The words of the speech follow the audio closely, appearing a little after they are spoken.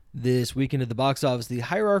This weekend at the box office, the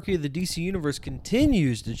hierarchy of the DC Universe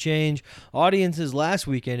continues to change. Audiences last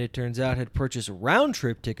weekend, it turns out, had purchased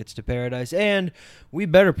round-trip tickets to Paradise, and we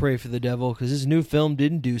better pray for the devil because his new film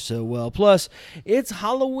didn't do so well. Plus, it's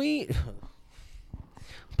Halloween.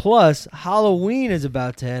 Halloween is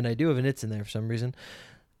about to end. I do have an "it's" in there for some reason.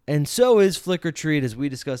 And so is Flick or Treat as we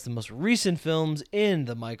discuss the most recent films in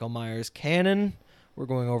the Michael Myers canon. We're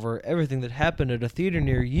going over everything that happened at a theater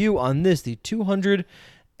near you on this, the 200.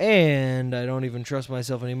 And I don't even trust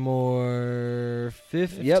myself anymore.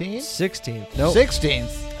 15th? Yep, 16th. Nope.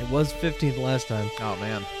 16th? It was 15th last time. Oh,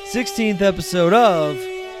 man. 16th episode of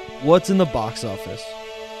What's in the Box Office.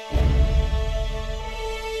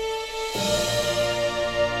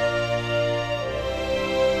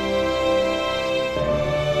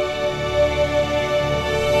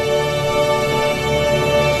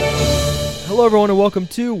 Hello, everyone, and welcome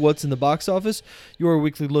to What's in the Box Office, your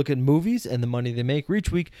weekly look at movies and the money they make.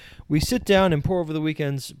 Each week, we sit down and pour over the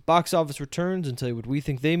weekend's box office returns and tell you what we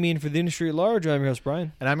think they mean for the industry at large. I'm your host,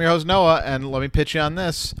 Brian. And I'm your host, Noah, and let me pitch you on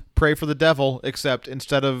this. Pray for the devil, except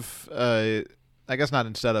instead of, I guess not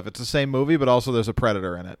instead of, it's the same movie, but also there's a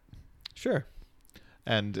predator in it. Sure.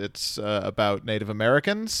 And it's about Native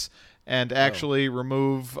Americans, and actually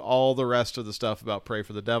remove all the rest of the stuff about Pray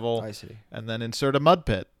for the Devil. I see. And then insert a mud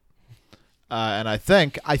pit. And I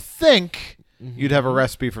think you'd have a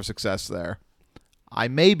recipe for success there. I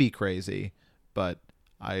may be crazy, but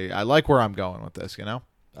I like where I'm going with this, you know?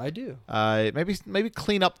 I do. Maybe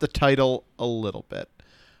clean up the title a little bit.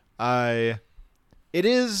 It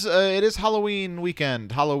is Halloween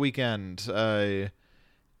weekend, and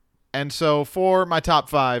so for my top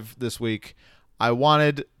 5 this week, I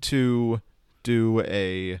wanted to do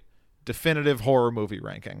a definitive horror movie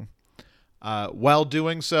ranking. While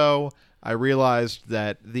doing so, I realized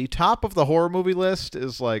that the top of the horror movie list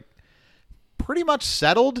is like pretty much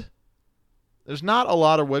settled. There's not a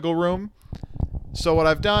lot of wiggle room. So what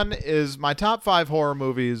I've done is my top 5 horror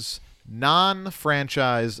movies,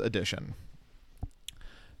 non-franchise edition.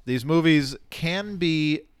 These movies can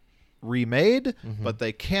be remade, but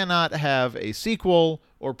they cannot have a sequel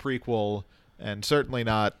or prequel, and certainly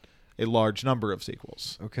not a large number of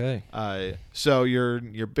sequels. Okay. So your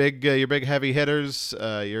big heavy hitters,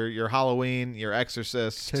 your Halloween, your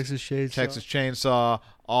Exorcist, Texas Chainsaw,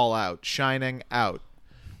 all out, Shining out.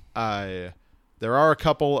 There are a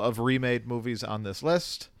couple of remade movies on this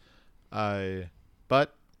list,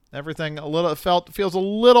 but everything feels a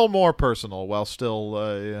little more personal while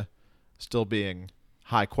still being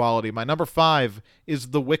high quality. My number 5 is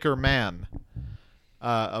The Wicker Man.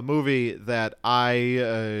 A movie that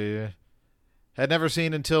I had never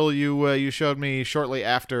seen until you showed me shortly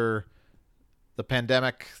after the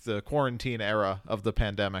pandemic, the quarantine era of the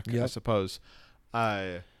pandemic, I suppose.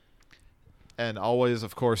 And always,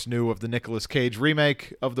 of course, knew of the Nicolas Cage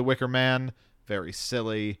remake of The Wicker Man. Very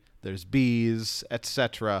silly. There's bees,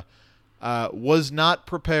 etc. Was not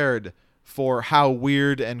prepared for how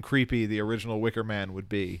weird and creepy the original Wicker Man would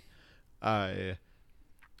be.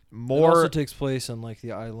 It also takes place on like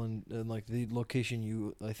the island and like the location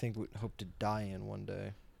you I think would hope to die in one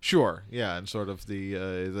day. Sure, yeah, and sort of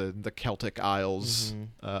the Celtic Isles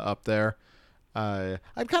up there. I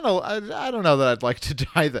don't know that I'd like to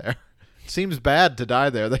die there. It seems bad to die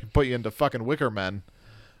there. They put you into fucking Wicker Men.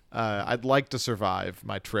 I'd like to survive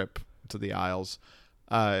my trip to the Isles.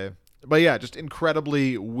 But yeah, just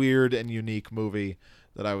incredibly weird and unique movie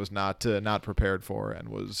that I was not prepared for and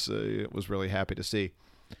was really happy to see.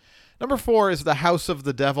 Number 4 is The House of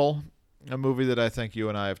the Devil, a movie that I think you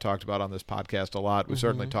and I have talked about on this podcast a lot. We've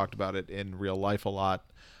certainly talked about it in real life a lot.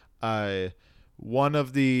 One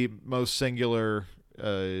of the most singular,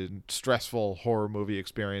 stressful horror movie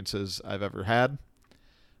experiences I've ever had.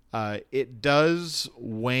 It does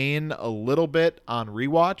wane a little bit on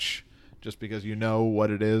rewatch, just because you know what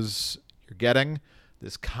it is you're getting.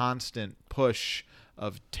 This constant push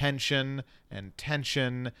of tension and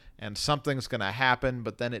something's going to happen,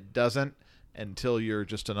 but then it doesn't until you're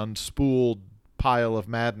just an unspooled pile of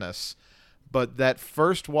madness. But that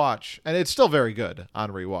first watch, and it's still very good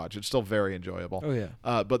on rewatch. It's still very enjoyable. Oh,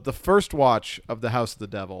 yeah. But the first watch of The House of the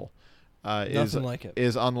Devil is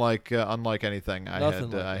unlike anything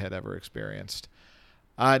I had ever experienced.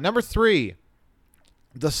 Number 3,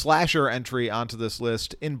 the slasher entry onto this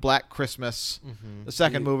list, In Black Christmas, the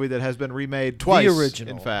second movie that has been remade twice, the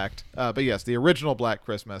original. in fact. But yes, the original Black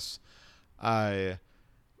Christmas.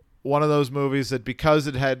 One of those movies that because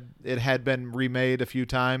it had been remade a few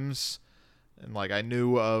times, and like I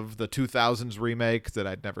knew of the 2000s remake that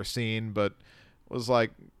I'd never seen, but was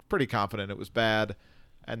like pretty confident it was bad.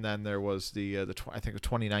 and then there was I think it was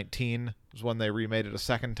 2019 was when they remade it a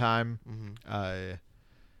second time,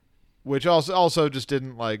 which also just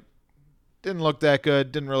didn't look that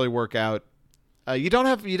good, didn't really work out. You don't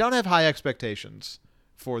have high expectations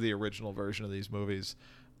for the original version of these movies,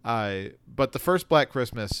 but the first Black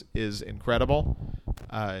Christmas is incredible.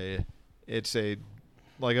 It's a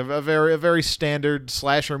very standard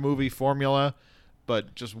slasher movie formula,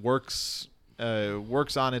 but just works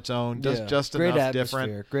on its own. Just Great enough atmosphere.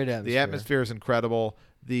 different. Great atmosphere. The atmosphere is incredible.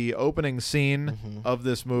 The opening scene of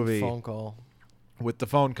this movie Phone call. with the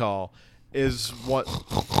phone call is what.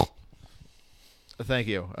 Thank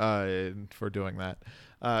you for doing that.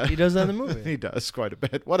 He does that in the movie. He does quite a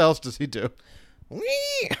bit. What else does he do?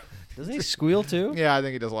 Doesn't he squeal too? Yeah, I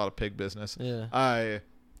think he does a lot of pig business. Yeah.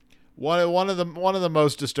 One of the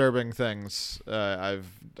most disturbing things I've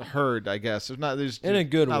heard. I guess there's In a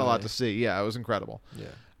good not a lot way. to see. Yeah, it was incredible.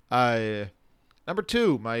 Yeah. Number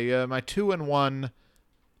 2, my 2-1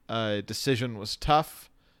 decision was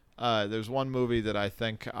tough. There's one movie that I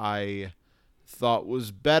think I thought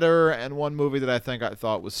was better, and one movie that I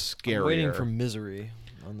thought was scarier. I'm waiting for Misery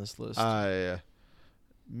on this list.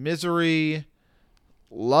 Misery,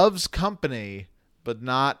 Love's Company, but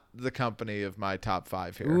not the company of my top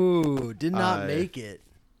 5 here. Ooh, did not make it.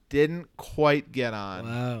 Didn't quite get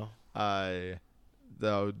on. Wow.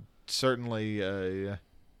 Though certainly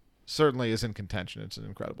is in contention. It's an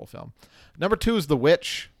incredible film. Number 2 is The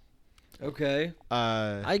Witch. Okay.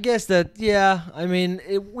 Uh, I guess that, yeah. I mean,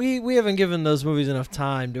 we haven't given those movies enough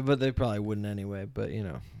time, but they probably wouldn't anyway. But, you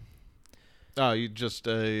know. Oh, you just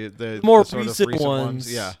the More sort of recent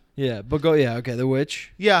ones. Yeah. Yeah, but go. Yeah, okay. The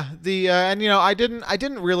Witch. Yeah, and I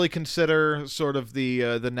didn't really consider sort of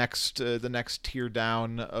the next tier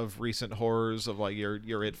down of recent horrors of like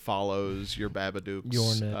your It Follows, your Babadooks,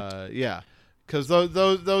 Your Net. yeah, because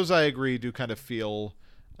those I agree do kind of feel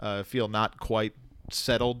not quite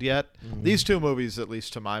settled yet. Mm-hmm. These two movies, at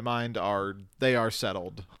least to my mind, are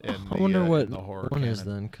settled in I wonder what in the horror one is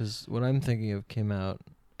canon. then, because what I'm thinking of came out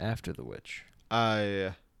after The Witch.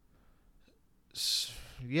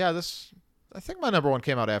 Yeah, I think my number 1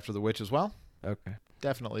 came out after The Witch as well. Okay.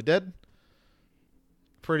 Definitely did.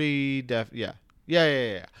 Pretty yeah.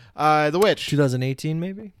 The Witch, 2018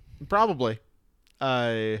 maybe. probably.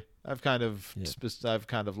 I've kind of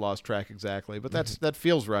lost track exactly, but that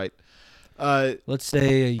feels right. Let's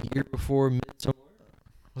say a year before Midsommar.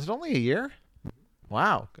 Was it only a year?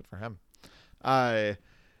 Wow, good for him.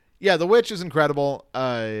 Yeah, The Witch is incredible.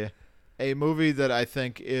 A movie that I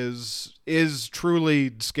think is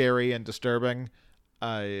truly scary and disturbing.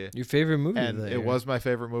 Your favorite movie And of that it year. was my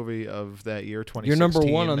favorite movie of that year, 2016. Your number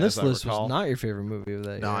 1 on this as I list recall. was not your favorite movie of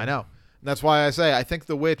that year. No, I know. And that's why I say I think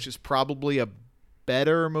The Witch is probably a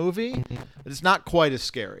better movie, but it's not quite as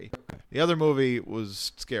scary. The other movie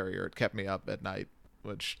was scarier. It kept me up at night,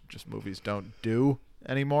 which just movies don't do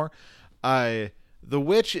anymore. The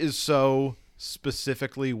Witch is so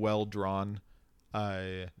specifically well drawn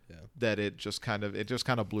that it just kind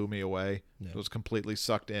of blew me away. Yeah. I was completely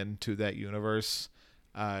sucked into that universe.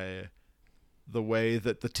 The way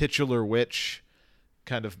that the titular witch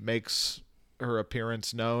kind of makes her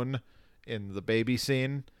appearance known in the baby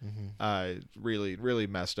scene, really, really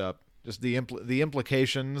messed up. Just the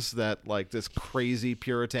implications that like this crazy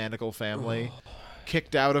puritanical family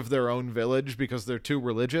kicked out of their own village because they're too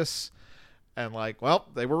religious, and like, well,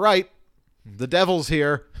 they were right. The devil's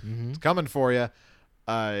here. It's coming for you.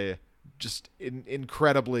 Just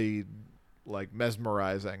incredibly like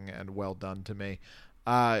mesmerizing and well done to me.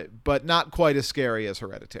 But not quite as scary as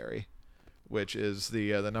Hereditary, which is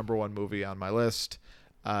the number 1 movie on my list.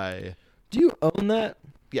 Do you own that?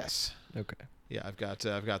 Yes. Okay. Yeah, I've got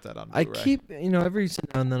that on I Blu-ray. keep, every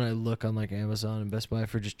now and then I look on like Amazon and Best Buy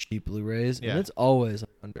for just cheap Blu-rays, Yeah. and it's always like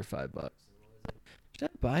under $5. Should I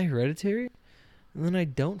buy Hereditary? And then I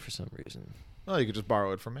don't for some reason. Well, you could just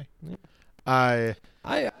borrow it from me. Yeah. I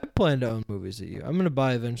I plan to own movies that I'm gonna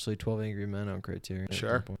buy eventually 12 Angry Men on Criterion. at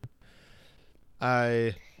Sure. some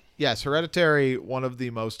point. Yes, Hereditary, one of the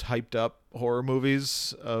most hyped up horror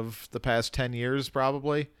movies of the past 10 years,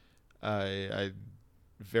 probably. I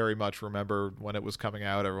very much remember when it was coming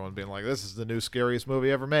out, everyone being like, this is the new scariest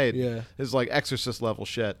movie ever made. Yeah. This is like Exorcist level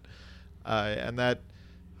shit. And that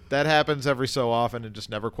happens every so often and just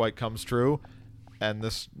never quite comes true. And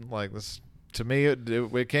this, to me,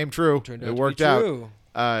 it came true. Turned It out to worked be out. true.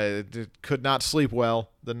 Could not sleep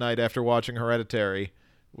well the night after watching Hereditary,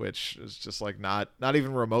 which is just like not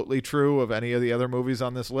even remotely true of any of the other movies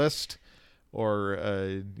on this list, or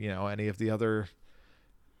any of the other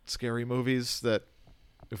scary movies that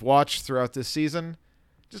we've watched throughout this season.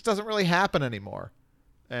 Just doesn't really happen anymore.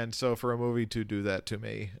 And so for a movie to do that to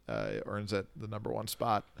me, it earns it the number one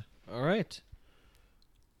spot. All right.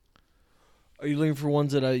 Are you looking for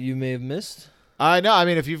ones that you may have missed? I know. I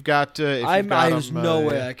mean, if you've got, there's no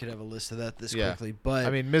way I could have a list of that this quickly. But I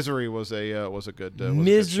mean, Misery was a good.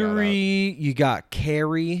 Misery. You got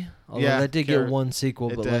Carrie. Although that did Carrie, get one sequel,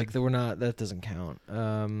 but did. like that doesn't count.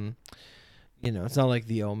 It's not like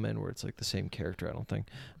The Omen where it's like the same character. I don't think.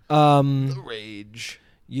 The Rage.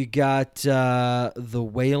 You got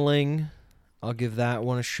The Wailing. I'll give that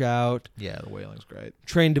one a shout. Yeah, The Wailing's great.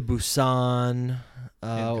 Train to Busan.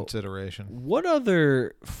 In consideration. What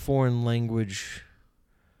other foreign language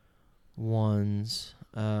ones?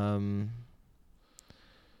 And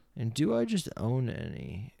do I just own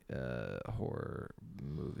any horror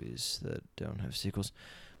movies that don't have sequels?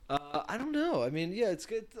 I don't know. I mean, yeah, it's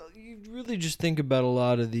good. You really just think about a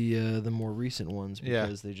lot of the more recent ones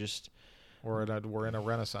because they just we're in a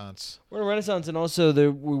renaissance. We're in a renaissance, and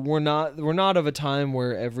also we're not of a time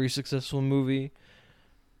where every successful movie,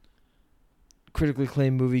 critically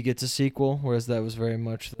acclaimed movie, gets a sequel, whereas that was very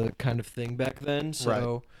much the kind of thing back then.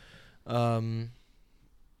 So, yeah,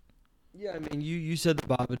 I mean, you said The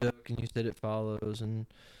Babadook, and you said It Follows, and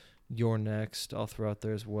You're Next. I'll throw out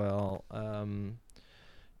there as well.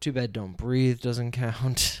 Too bad Don't Breathe doesn't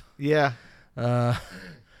count. Yeah.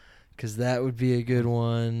 Because that would be a good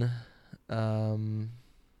one.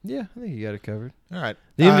 Yeah, I think you got it covered. All right.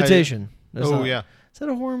 The Invitation. Yeah. Is that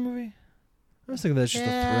a horror movie? I was thinking that's just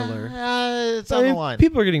a thriller. It's on the line.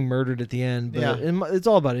 People are getting murdered at the end, but it's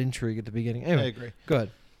all about intrigue at the beginning. Anyway, I agree. Go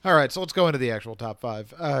ahead. All right, so let's go into the actual top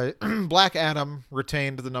five. Black Adam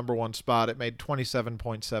retained the number one spot. It made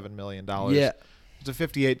 $27.7 million. Yeah. It's a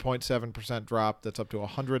 58.7% drop. That's up to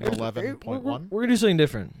 111.1. We're going to do something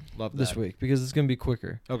different this that. week because it's going to be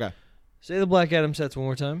quicker. Okay. Say the Black Adam sets one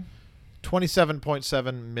more time.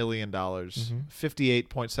 $27.7 million.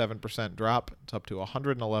 58.7% drop. It's up to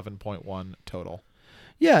 111.1 total.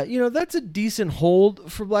 Yeah, that's a decent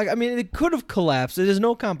hold for Black. I mean, it could have collapsed. There's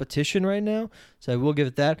no competition right now, so I will give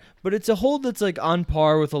it that. But it's a hold that's like on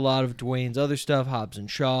par with a lot of Dwayne's other stuff, Hobbs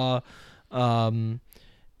and Shaw.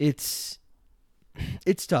 It's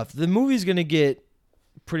tough. The movie's going to get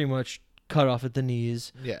pretty much cut off at the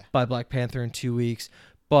knees by Black Panther in 2 weeks.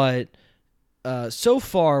 But so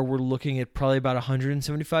far, we're looking at probably about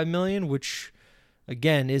 $175 million, which,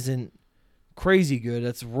 again, isn't crazy good.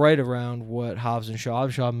 That's right around what Hobbs and Shaw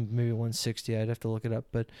maybe 160. I'd have to look it up.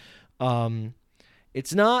 But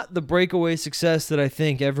it's not the breakaway success that I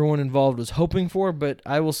think everyone involved was hoping for. But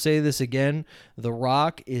I will say this again. The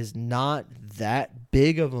Rock is not that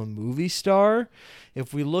big of a movie star.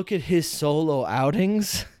 If we look at his solo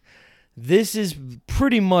outings, this is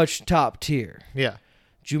pretty much top tier. Yeah.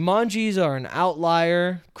 Jumanjis are an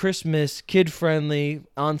outlier, Christmas, kid-friendly,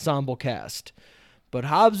 ensemble cast. But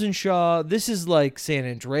Hobbs and Shaw, this is like San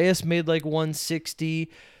Andreas made like 160.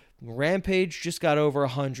 Rampage just got over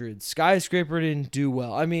 100. Skyscraper didn't do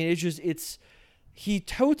well. I mean, he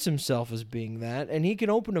totes himself as being that, and he can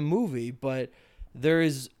open a movie, but there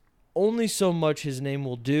is only so much his name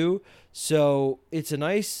will do. So it's a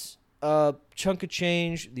nice chunk of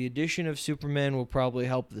change. The addition of Superman will probably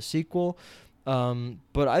help the sequel.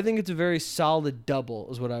 But I think it's a very solid double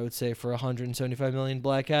is what I would say for 175 million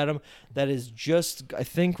Black Adam. That is just, I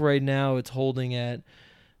think right now it's holding at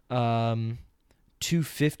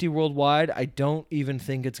 250 worldwide. I don't even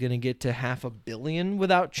think it's going to get to $500 million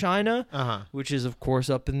without China, which is of course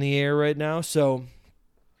up in the air right now. So,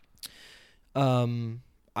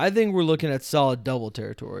 I think we're looking at solid double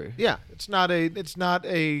territory. Yeah, it's not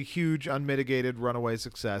a huge unmitigated runaway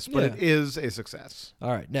success, but it is a success.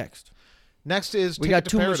 All right, next is we Ticket got to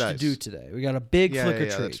too Paradise. much to do today. We got a big flicker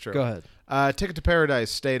treat. That's true. Go ahead. Ticket to Paradise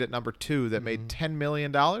stayed at number 2. That made $10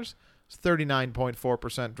 million. It's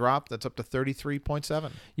 39.4% drop. That's up to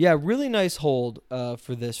 33.7. Yeah, really nice hold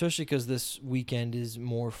for this, especially because this weekend is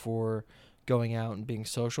more for going out and being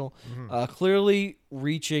social. Clearly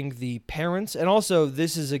reaching the parents. And also,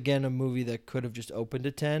 this is, again, a movie that could have just opened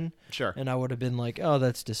at 10. Sure. And I would have been like, oh,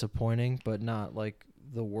 that's disappointing, but not like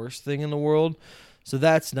the worst thing in the world. So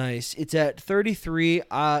that's nice. It's at 33.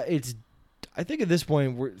 I think at this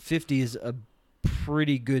point, 50 is a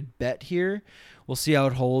pretty good bet here. We'll see how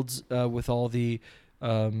it holds with all the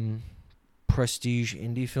prestige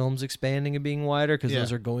indie films expanding and being wider because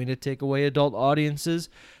those are going to take away adult audiences.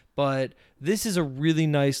 But this is a really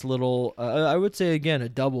nice little, I would say, again, a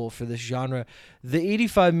double for this genre. The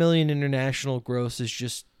 85 million international gross is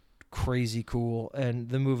just crazy cool. And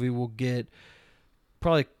the movie will get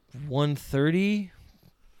probably 130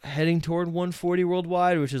 heading toward 140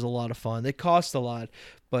 worldwide, which is a lot of fun. They cost a lot,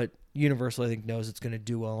 but Universal, I think, knows it's going to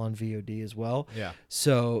do well on VOD as well. Yeah.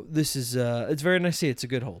 So this is it's very nice to see. It's a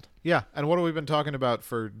good hold. Yeah, and what have we been talking about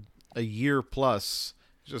for a year plus?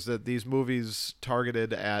 Just that these movies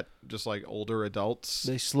targeted at just like older adults.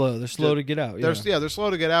 They're slow to get out. They're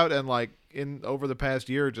slow to get out, and like over the past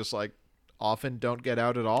year, just like often don't get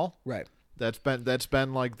out at all. Right. That's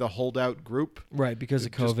been like the holdout group. Right, because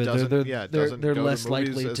of It just COVID, doesn't they're go to less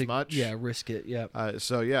movies likely as to much. risk it. Yeah.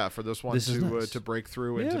 So yeah, for this one This is nice. to break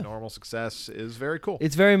through into Yeah. normal success is very cool.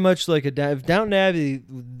 It's very much like if Downton Abbey,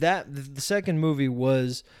 the second movie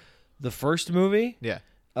was the first movie. Yeah.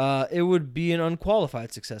 It would be an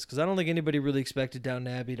unqualified success because I don't think anybody really expected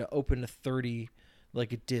Downton Abbey to open to 30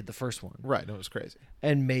 like it did the first one. Right. No, it was crazy.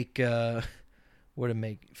 And make what it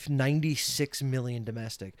make 96 million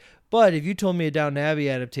domestic. But if you told me a Downton Abbey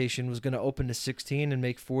adaptation was going to open to 16 and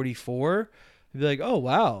make 44, I'd be like, oh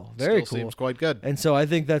wow, very Still cool. seems quite good. And so I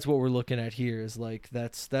think that's what we're looking at here is like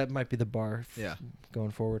that might be the bar Yeah.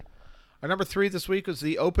 going forward. Our number 3 this week was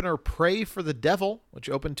the opener Pray for the Devil, which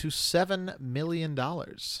opened to $7 million.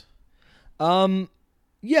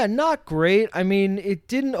 Yeah, not great. I mean, it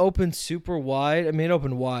didn't open super wide. I mean, it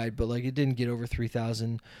opened wide, but like it didn't get over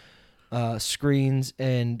 3,000 screens,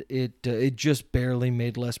 and it just barely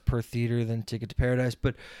made less per theater than Ticket to Paradise.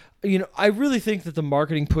 But I really think that the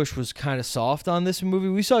marketing push was kind of soft on this movie.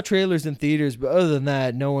 We saw trailers in theaters, but other than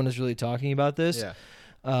that, no one is really talking about this.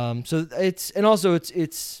 Yeah. So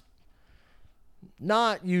it's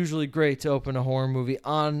not usually great to open a horror movie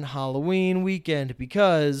on Halloween weekend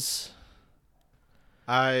because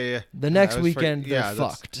the next weekend they're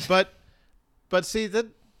fucked. But see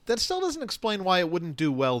that still doesn't explain why it wouldn't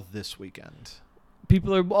do well this weekend.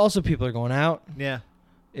 People are going out. Yeah.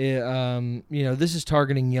 This is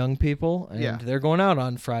targeting young people, and they're going out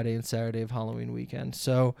on Friday and Saturday of Halloween weekend.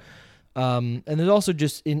 So, and there's also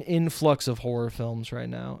just an influx of horror films right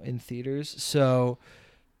now in theaters. So,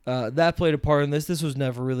 that played a part in this. This was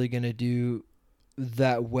never really going to do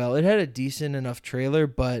that well. It had a decent enough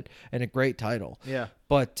trailer, and a great title. Yeah.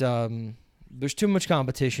 But there's too much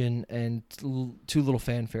competition and too little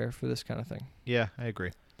fanfare for this kind of thing. Yeah, I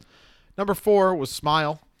agree. Number 4 was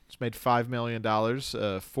Smile. It's made $5 million,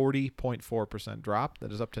 40.4% drop.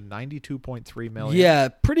 That is up to $92.3 million. Yeah,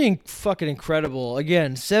 pretty fucking incredible.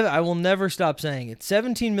 Again, I will never stop saying it.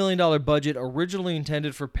 $17 million budget, originally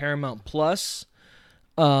intended for Paramount Plus.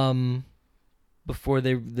 Before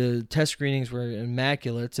the test screenings were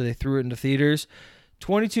immaculate, so they threw it into theaters.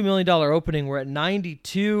 $22 million opening. We're at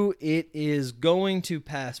 92. It is going to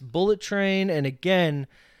pass Bullet Train, and again,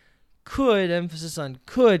 emphasis on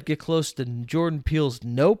could, get close to Jordan Peele's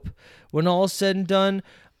Nope when all is said and done.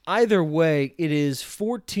 Either way, it is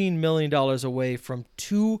 $14 million away from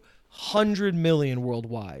 $200 million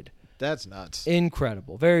worldwide. That's nuts.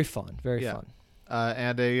 Incredible. Very fun. Very fun.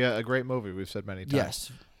 And a great movie, we've said many times.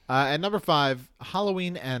 Yes. And number 5,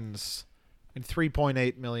 Halloween Ends, in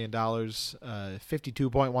 $3.8 million,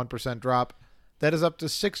 52.1% drop. That is up to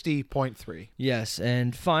 60.3. Yes,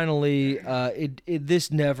 and finally,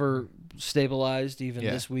 this never stabilized even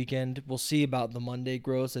Yeah. this weekend. We'll see about the Monday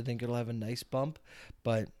gross. I think it'll have a nice bump,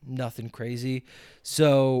 but nothing crazy.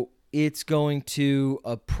 So it's going to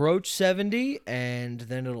approach 70, and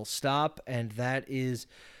then it'll stop, and that is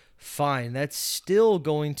fine. That's still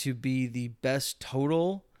going to be the best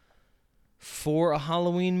total for a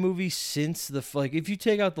Halloween movie since if you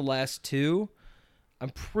take out the last two, I'm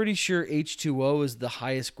pretty sure H2O is the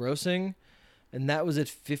highest grossing, and that was at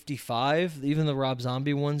 55. Even the Rob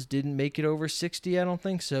Zombie ones didn't make it over 60, I don't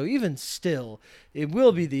think. So even still, it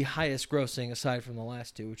will be the highest grossing aside from the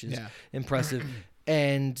last two, which is impressive.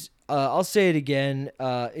 And I'll say it again,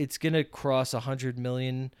 it's going to cross 100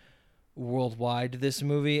 million worldwide, this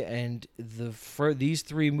movie, and these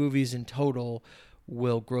 3 movies in total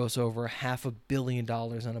will gross over $500 million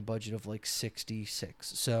on a budget of like 66.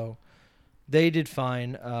 So they did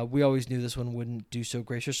fine. We always knew this one wouldn't do so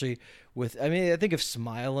great, especially with, I think if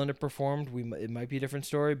Smile underperformed, it might be a different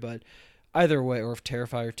story, but either way, or if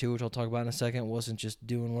Terrifier 2, which I'll talk about in a second, wasn't just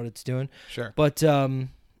doing what it's doing. Sure. But,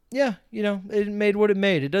 it made what it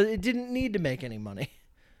made. It didn't need to make any money.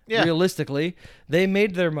 Yeah. Realistically, they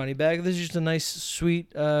made their money back. This is just a nice,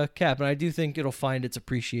 sweet cap, and I do think it'll find its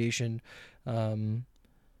appreciation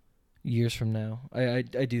years from now. I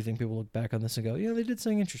do think people look back on this and go, yeah, they did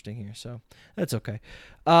something interesting here, so that's okay.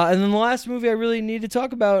 And then the last movie I really need to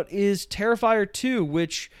talk about is Terrifier 2,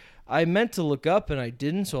 which I meant to look up and I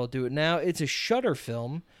didn't, so I'll do it now. It's a Shudder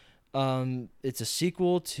film. It's a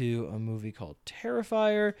sequel to a movie called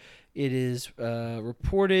Terrifier. It is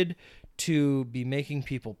reported to be making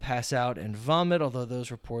people pass out and vomit, although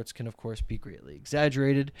those reports can, of course, be greatly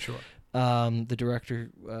exaggerated. Sure. The director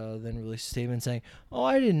then released a statement saying, "Oh,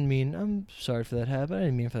 I'm sorry for that to happen. I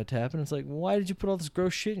didn't mean for that to happen." It's like, why did you put all this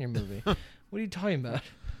gross shit in your movie? What are you talking about?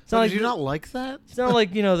 It's Did you not like that? It's not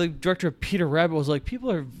like, the director of Peter Rabbit was like,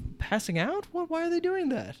 people are passing out? Why are they doing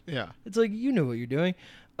that? Yeah. It's like, you know what you're doing.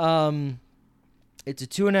 It's a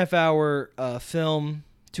 2.5 hour film,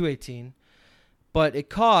 218, but it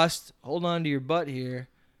cost, hold on to your butt here,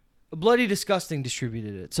 Bloody Disgusting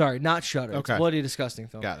distributed it. Sorry, not Shudder. Okay. It's Bloody Disgusting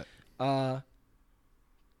film. Got it.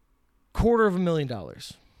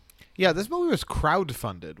 $250,000. Yeah, this movie was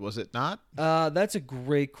crowdfunded, was it not? That's a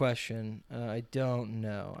great question. I don't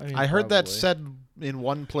know. I heard that probably. said in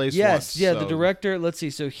one place Yes, once. yeah, so- the director, let's see.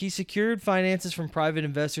 So he secured finances from private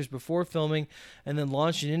investors before filming and then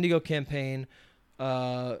launched an Indigo campaign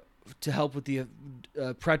to help with the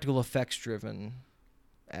practical effects driven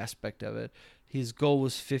aspect of it. His goal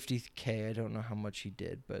was $50K. I don't know how much he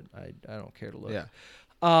did, but I don't care to look. Yeah.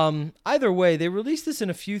 Either way, they released this in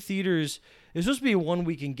a few theaters. It was supposed to be a 1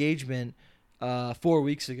 week engagement 4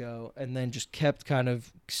 weeks ago, and then just kept kind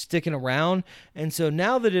of sticking around. And so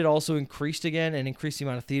now that it also increased again and increased the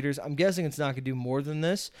amount of theaters, I'm guessing it's not going to do more than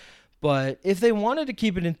this. But if they wanted to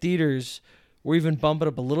keep it in theaters or even bump it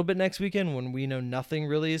up a little bit next weekend when we know nothing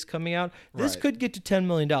really is coming out, this Right. could get to $10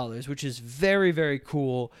 million, which is very, very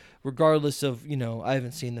cool, regardless of, I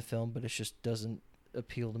haven't seen the film, but it just doesn't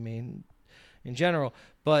appeal to me in general.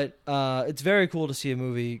 But it's very cool to see a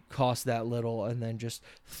movie cost that little and then just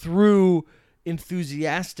through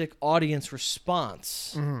enthusiastic audience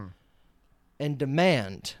response and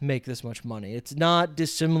demand make this much money. It's not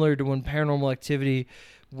dissimilar to when Paranormal Activity,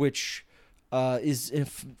 which is in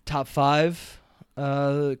top 5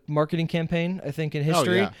 marketing campaign, I think, in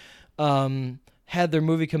history, had their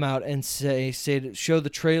movie come out and show the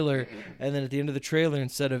trailer, and then at the end of the trailer,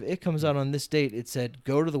 instead of it comes out on this date, it said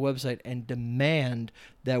go to the website and demand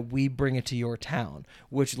that we bring it to your town,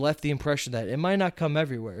 which left the impression that it might not come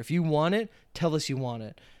everywhere. If you want it, tell us you want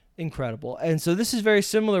it. Incredible. And so this is very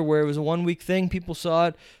similar, where it was a 1 week thing. People saw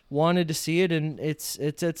it, wanted to see it, and it's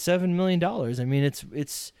at $7 million. I mean,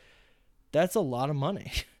 it's that's a lot of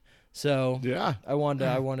money. So Yeah. I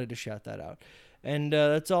wanted to shout that out, and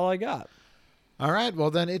that's all I got. All right, well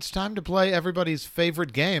then it's time to play everybody's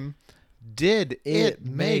favorite game. Did it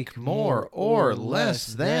make more or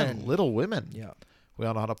less than Little Women? Yeah. We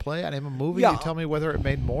all know how to play. I name a movie. Yeah. You tell me whether it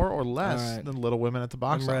made more or less All right. than Little Women at the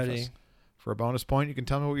box I'm office. ready. For a bonus point, you can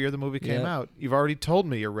tell me what year the movie came Yep. out. You've already told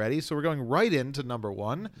me you're ready, so we're going right into number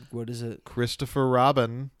 1. What is it? Christopher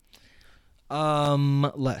Robin,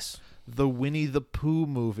 Less. the Winnie the Pooh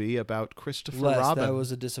movie about Christopher Less. Robin. That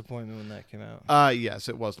was a disappointment when that came out. Yes,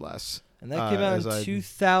 it was less. And that came out as in I-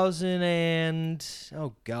 2000 and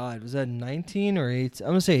oh god, was that 19 or 18?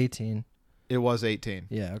 I'm gonna say 18. It was 18.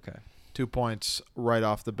 Yeah. Okay. 2 points right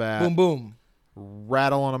off the bat. Boom boom.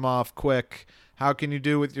 Rattling them off quick. How can you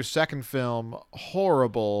do with your second film,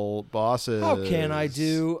 Horrible Bosses? How can I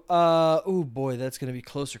do? Oh boy, that's gonna be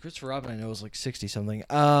closer. Christopher Robin, I know, is like 60 something.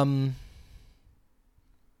 I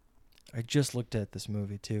just looked at this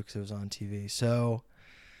movie too because it was on TV. So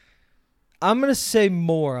I'm gonna say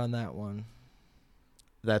more on that one.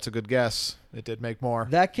 That's a good guess. It did make more.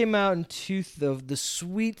 That came out in the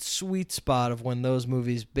sweet spot of when those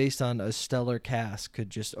movies based on a stellar cast could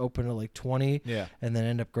just open at like 20 Yeah. and then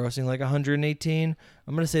end up grossing like 118.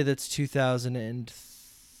 I'm going to say that's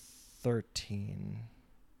 2013.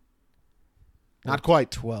 Not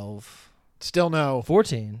quite. 12. Still no.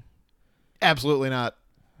 14. Absolutely not.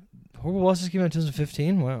 Horrible Bosses came out in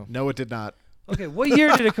 2015? Wow. No, it did not. Okay, what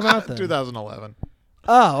year did it come out then? 2011.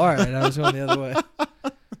 Oh, all right. I was going the other way.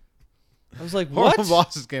 I was like, what? Horrible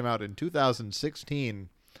Bosses came out in 2016,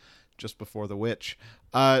 just before The Witch.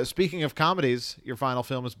 Speaking of comedies, your final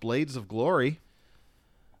film is Blades of Glory.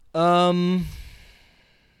 I'm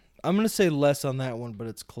going to say less on that one, but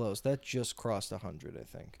it's close. That just crossed 100, I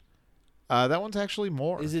think. That one's actually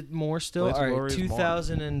more. Is it more still? Blades of All right, Glory is more.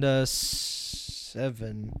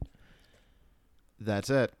 2007. That's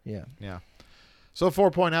it. Yeah. Yeah. So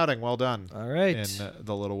 4-point outing. Well done. All right. In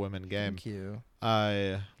the Little Women game. Thank you.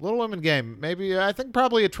 Little Women game. Maybe I think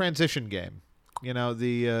probably a transition game. You know We're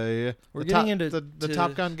the getting top, into the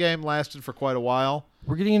Top Gun game lasted for quite a while.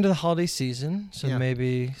 We're getting into the holiday season, so Yeah.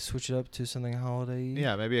 maybe switch it up to something holiday.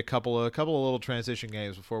 Yeah, maybe a couple of little transition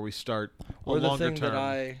games before we start Or a the longer thing term. that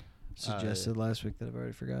I suggested last week that I've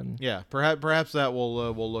already forgotten. Yeah, perhaps that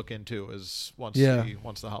we'll look into as once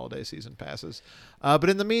the holiday season passes. But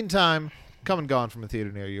in the meantime, come and gone from a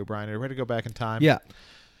theater near you, Brian. Are you ready to go back in time? Yeah.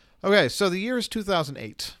 Okay, so the year is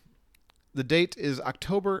 2008. The date is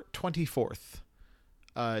October 24th.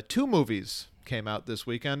 Two movies came out this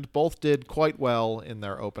weekend. Both did quite well in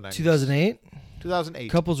their openings. 2008?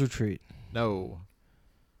 2008. Couples Retreat. No.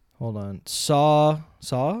 Hold on. Saw?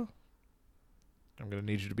 I'm going to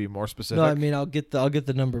need you to be more specific. No, I mean I'll get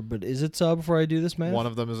the number, but is it Saw before I do this, man? One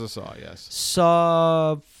of them is a Saw, yes.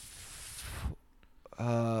 Saw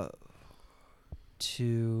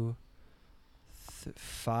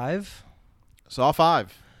 5. Saw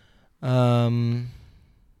 5. Oh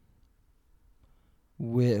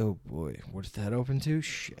boy, what did that open to?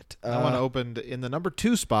 Shit. That one opened in the number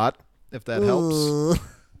 2 spot, if that helps.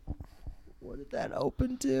 What did that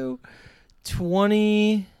open to?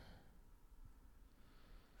 20.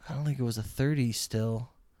 I don't think it was a 30 still.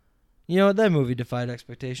 You know what? That movie defied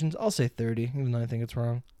expectations. I'll say 30, even though I think it's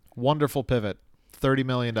wrong. Wonderful pivot. $30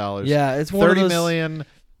 million. Yeah, it's one of those...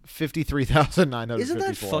 $30,053,954. Isn't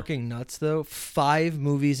that fucking nuts, though? 5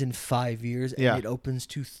 movies in 5 years, and it opens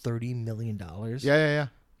to $30 million. Yeah.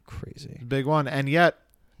 Crazy. Big one. And yet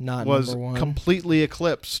not was number one. Completely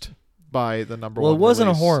eclipsed by the number one Well, it wasn't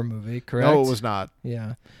release. a horror movie, correct? No, it was not.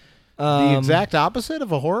 Yeah. The exact opposite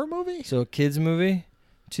of a horror movie? So a kid's movie?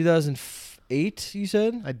 2008, you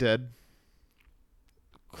said? I did.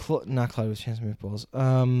 Not Cloudy with Chance of Meatballs.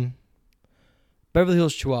 Beverly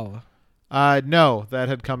Hills Chihuahua. No, that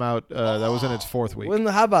had come out. That was in its 4th week.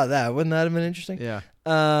 How about that? Wouldn't that have been interesting? Yeah.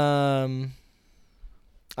 All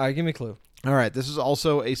right, give me a clue. All right, this is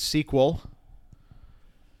also a sequel.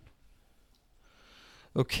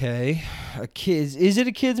 Okay, a kids. Is it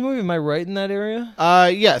a kids movie? Am I right in that area?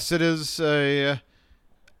 Yes, it is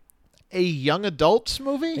a young adults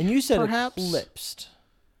movie. And you said perhaps? Eclipsed.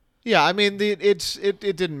 Yeah, I mean it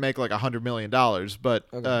didn't make like $100 million, but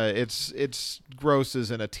its gross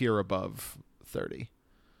is in a tier above 30.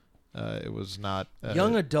 It was not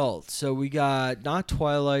young adult. So we got not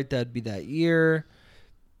Twilight. That'd be that year.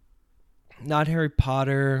 Not Harry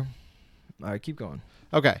Potter. All right, keep going.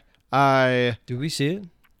 Okay. Did we see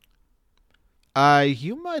it?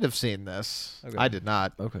 You might have seen this. Okay. I did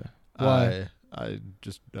not. Okay. Why? I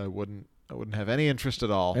wouldn't have any interest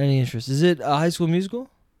at all. Any interest? Is it a High School Musical?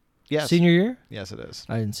 Yes. Senior year? Yes, it is.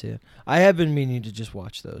 I didn't see it. I have been meaning to just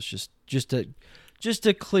watch those, just to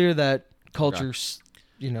clear that culture,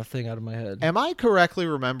 thing out of my head. Am I correctly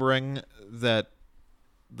remembering that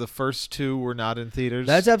the first 2 were not in theaters?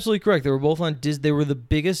 That's absolutely correct. They were both on Disney. They were the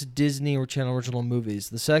biggest Disney or Channel original movies.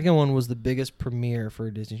 The second one was the biggest premiere for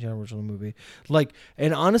a Disney Channel original movie.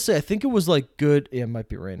 And honestly, I think it was good. Yeah, it might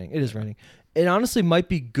be raining. It is raining. It honestly might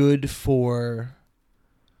be good for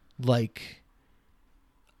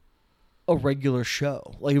a regular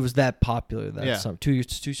show. It was that popular that summer. 2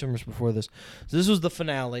 summers before this. So this was the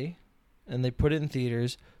finale, and they put it in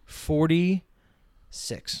theaters.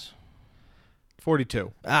 46.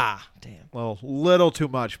 42. Ah, damn. Well, little too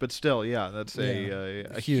much, but still, yeah, that's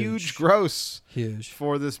a huge gross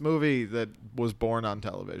for this movie that was born on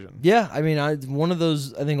television. Yeah, I mean, one of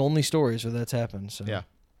those, I think, only stories where that's happened. So. Yeah.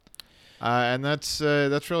 And that's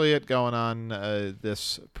really it going on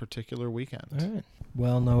this particular weekend. All right.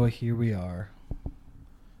 Well, Noah, here we are.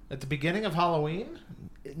 At the beginning of Halloween?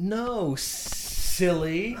 No,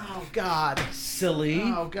 silly. Oh, God. Silly.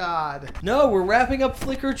 Oh, God. No, we're wrapping up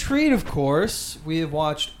Flick or Treat, of course. We have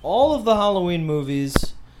watched all of the Halloween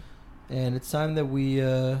movies, and it's time that we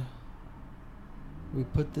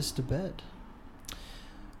put this to bed.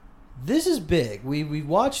 This is big. We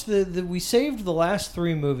watched we saved the last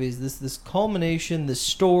 3 movies. This culmination, this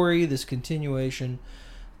story, this continuation.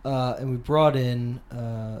 And we brought in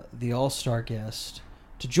the all-star guest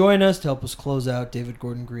to join us to help us close out David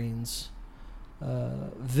Gordon Green's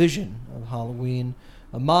vision of Halloween.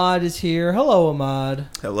 Ahmad is here. Hello, Ahmad.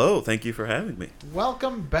 Hello. Thank you for having me.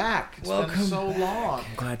 Welcome back. It's been so long.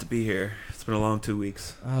 I'm glad to be here. It's been a long 2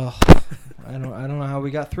 weeks. Oh, I don't know how we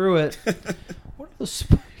got through it. What are those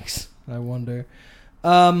spikes? I wonder.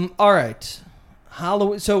 All right,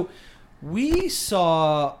 Halloween. So we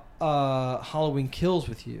saw Halloween Kills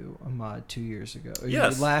with you, Ahmad, 2 years ago.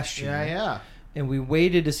 Yes. Last year. Yeah. And we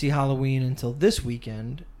waited to see Halloween until this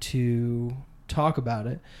weekend to talk about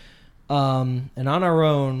it. And on our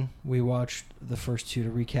own, we watched the first 2 to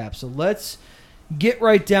recap. So let's get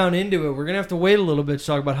right down into it. We're going to have to wait a little bit to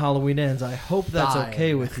talk about Halloween Ends. I hope that's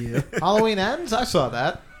okay with you. Halloween Ends? I saw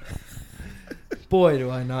that. Boy, do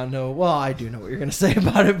I not know. Well, I do know what you're going to say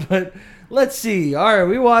about it, but let's see. All right,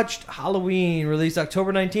 we watched Halloween, released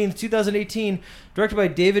October 19th, 2018, directed by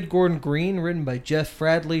David Gordon Green, written by Jeff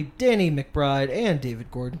Fradley, Danny McBride, and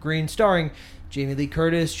David Gordon Green, starring Jamie Lee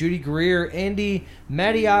Curtis, Judy Greer, Andy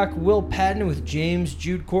Madiock, Will Patton with James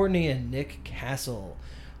Jude Courtney, and Nick Castle.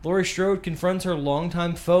 Laurie Strode confronts her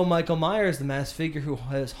longtime foe, Michael Myers, the masked figure who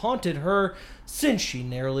has haunted her since she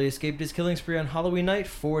narrowly escaped his killing spree on Halloween night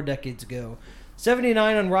 4 decades ago.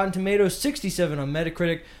 79 on Rotten Tomatoes, 67 on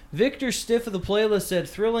Metacritic. Victor Stiff of the playlist said,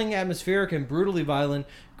 thrilling, atmospheric, and brutally violent.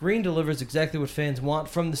 Green delivers exactly what fans want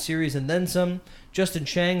from the series and then some. Justin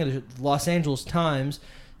Chang of the Los Angeles Times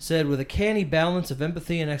said, with a canny balance of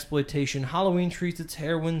empathy and exploitation, Halloween treats its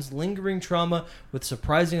heroines' lingering trauma with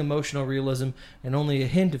surprising emotional realism and only a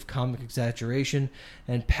hint of comic exaggeration.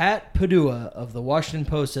 And Pat Padua of the Washington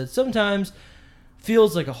Post said, sometimes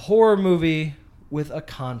feels like a horror movie with a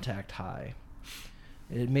contact high.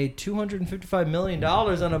 It made $255 million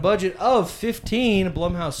on a budget of $15, a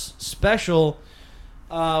Blumhouse special.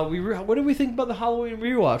 What do we think about the Halloween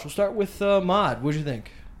rewatch? We'll start with Mod. What'd you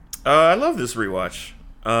think? I love this rewatch.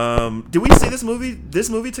 Did we see this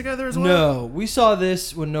movie together as well? No, we saw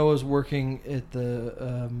this when Noah was working at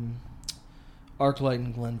the ArcLight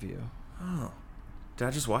in Glenview. Oh. Did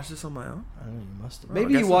I just watch this on my own? I don't know, you must have. Oh,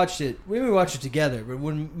 Maybe I you guess watched it. Maybe we watched it together, but it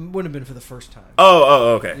wouldn't have been for the first time.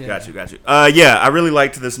 Oh, okay. Yeah. Got you. Yeah, I really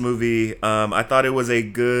liked this movie. I thought it was a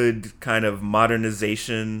good kind of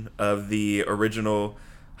modernization of the original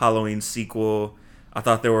Halloween sequel. I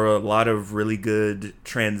thought there were a lot of really good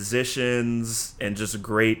transitions and just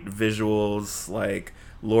great visuals, like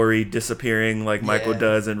Laurie disappearing like Michael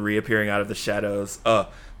does and reappearing out of the shadows.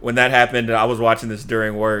 When that happened, I was watching this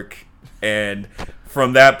during work, and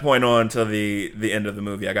from that point on to the end of the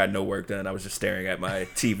movie, I got no work done. I was just staring at my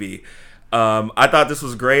TV. I thought this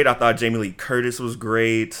was great. I thought Jamie Lee Curtis was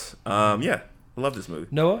great. Yeah, I love this movie.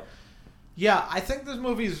 Noah? Yeah, I think this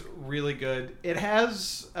movie's really good. It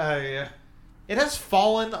has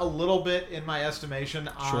fallen a little bit in my estimation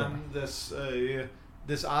on this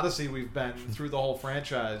this odyssey we've been through the whole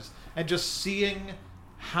franchise, and just seeing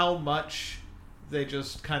how much they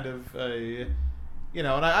just kind of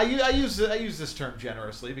and I use this term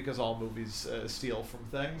generously because all movies steal from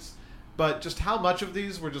things, but just how much of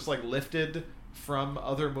these were just like lifted from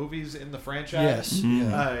other movies in the franchise. Yes.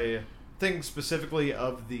 Yeah. Think specifically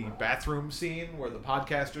of the bathroom scene where the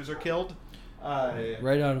podcasters are killed.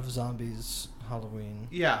 Right out of Zombies Halloween.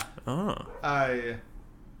 Yeah. Oh.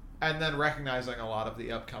 And then recognizing a lot of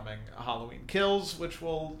the upcoming Halloween kills, which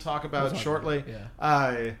we'll talk about shortly.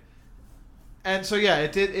 Yeah. And so yeah,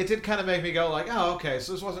 it did kind of make me go like, oh, okay,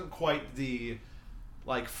 so this wasn't quite the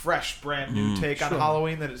like fresh, brand new take on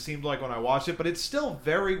Halloween that it seemed like when I watched it, but it's still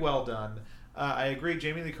very well done. I agree,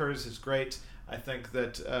 Jamie Lee Curtis is great. I think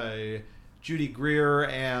that Judy Greer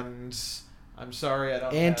and I'm sorry, I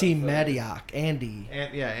don't Andy have, Madiock. Andy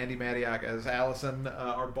Madiock as Allison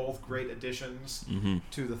are both great additions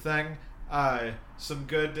to the thing. Some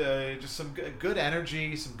good, just some good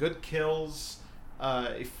energy, some good kills.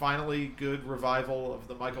 A finally good revival of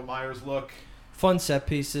the Michael Myers look. Fun set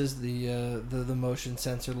pieces. The motion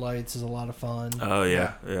sensor lights is a lot of fun. Oh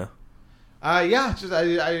yeah. Just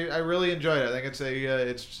I really enjoyed it. I think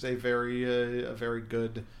it's just a very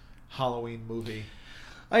good Halloween movie.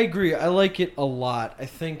 I agree. I like it a lot. I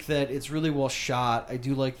think that it's really well shot. I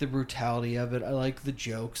do like the brutality of it. I like the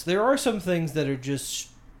jokes. There are some things that are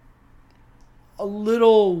just a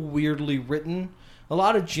little weirdly written. A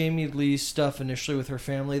lot of Jamie Lee's stuff initially with her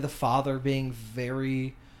family, the father being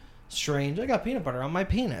very strange. I got peanut butter on my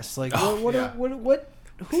penis. Like, what?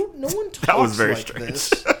 Who? No one talks that was very like strange.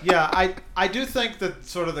 this. Yeah, I do think that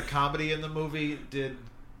sort of the comedy in the movie did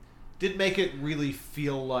make it really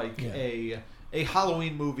feel like a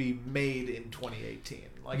Halloween movie made in 2018.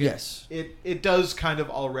 Like, yes, it does kind of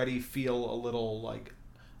already feel a little like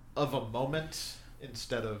of a moment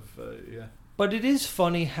instead of But it is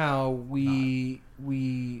funny how we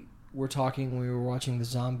were talking when we were watching the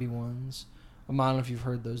zombie ones. I don't know if you've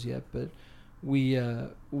heard those yet, but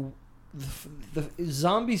the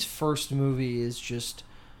Zombies' first movie is just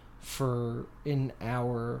for an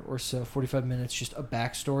hour or so, 45 minutes, just a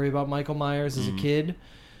backstory about Michael Myers as a kid.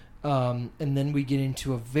 And then we get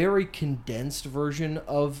into a very condensed version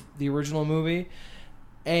of the original movie.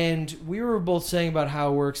 And we were both saying about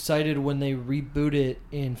how we're excited when they reboot it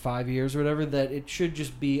in 5 years or whatever, that it should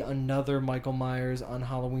just be another Michael Myers on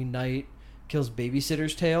Halloween night kills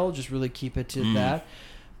babysitter's tale. Just really keep it to that.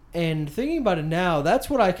 And thinking about it now,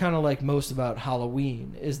 that's what I kind of like most about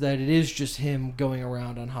Halloween, is that it is just him going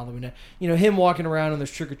around on Halloween night. You know, him walking around and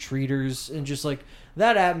there's trick-or-treaters and just like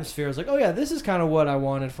that atmosphere is like, oh yeah, this is kind of what I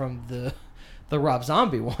wanted from the Rob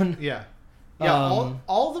Zombie one. Yeah.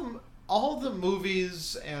 All the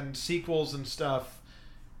movies and sequels and stuff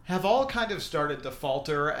have all kind of started to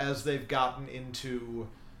falter as they've gotten into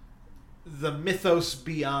the mythos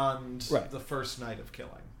beyond the first night of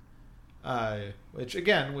killing. Which,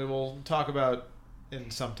 again, we will talk about in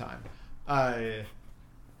some time.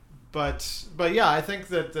 But yeah, I think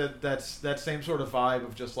that's that same sort of vibe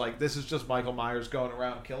of just like, this is just Michael Myers going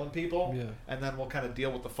around killing people, and then we'll kind of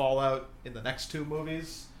deal with the fallout in the next two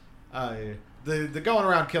movies. The going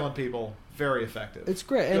around killing people, very effective. It's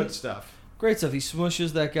great. Good and stuff. Great stuff. He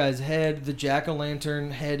smushes that guy's head. The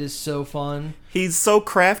jack-o'-lantern head is so fun. He's so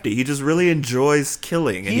crafty. He just really enjoys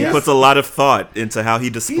killing, and he Yes. puts a lot of thought into how he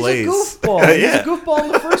displays. He's a goofball. He's Yeah. a goofball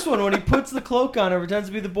in the first one when he puts the cloak on and pretends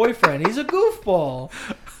to be the boyfriend. He's a goofball.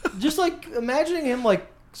 Just like imagining him like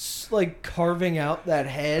carving out that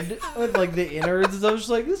head with like the innards. I was just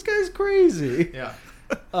like, this guy's crazy. Yeah.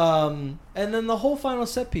 And then the whole final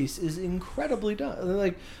set piece is incredibly done.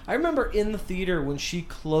 Like, I remember in the theater when she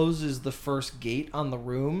closes the first gate on the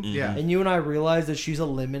room, Yeah. and you and I realized that she's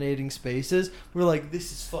eliminating spaces. We're like,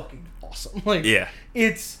 this is fucking awesome. Like, Yeah.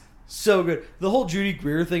 it's so good. The whole Judy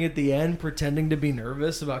Greer thing at the end, pretending to be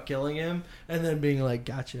nervous about killing him, and then being like,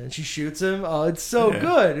 gotcha, and she shoots him. Oh, it's so Yeah.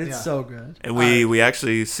 good. It's Yeah. so good. And we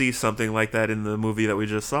actually see something like that in the movie that we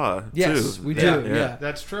just saw, Yes, too. we Yeah. do. Yeah.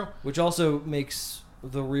 That's true. Which also makes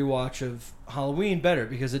the rewatch of Halloween better,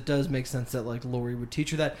 because it does make sense that like Laurie would teach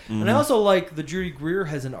her that. And I also like the Judy Greer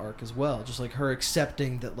has an arc as well, just like her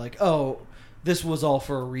accepting that like, oh, this was all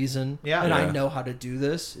for a reason, Yeah. and Yeah. I know how to do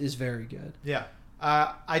this is very good. Yeah.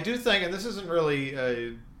 I do think, and this isn't really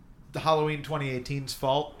the Halloween 2018's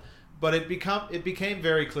fault, but it became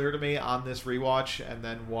very clear to me on this rewatch, and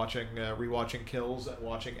then rewatching Kills and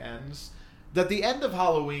watching Ends, that the end of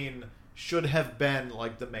Halloween should have been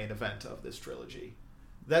like the main event of this trilogy.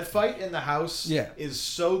 That fight in the house is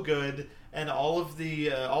so good, and all of the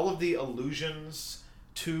allusions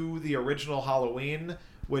to the original Halloween,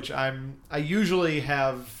 which I usually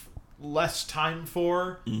have less time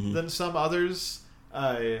for than some others,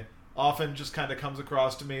 often just kind of comes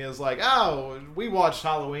across to me as like, oh, we watched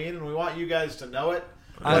Halloween and we want you guys to know it.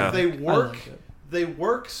 But they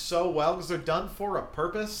work so well because they're done for a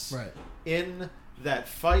purpose. Right. In that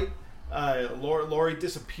fight, Laurie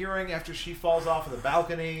disappearing after she falls off of the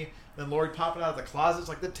balcony, then Laurie popping out of the closets.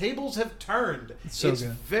 Like, the tables have turned. It's so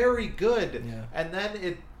good. Very good. Yeah. And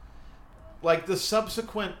then like the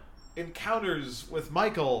subsequent encounters with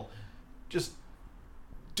Michael just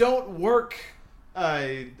don't work,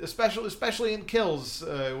 especially in Kills,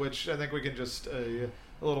 which I think we can just a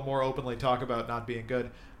little more openly talk about not being good.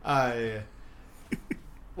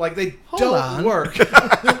 Like, they don't work.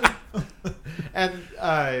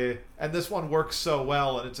 And this one works so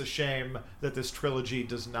well, and it's a shame that this trilogy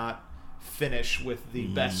does not finish with the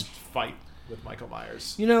best fight with Michael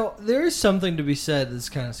Myers. You know, there is something to be said that's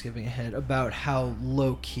kind of skipping ahead about how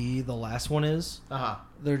low-key the last one is.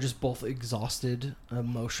 They're just both exhausted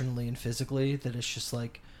emotionally and physically, that it's just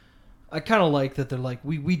like, I kind of like that they're like,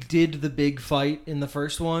 we did the big fight in the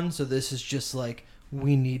first one, so this is just like,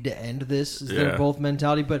 we need to end this. Is their both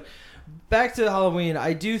mentality. But back to Halloween,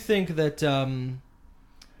 I do think that,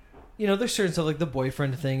 you know, there's certain stuff like the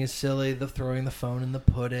boyfriend thing is silly, the throwing the phone in the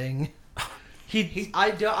pudding.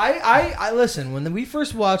 I listen, when we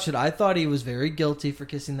first watched it, I thought he was very guilty for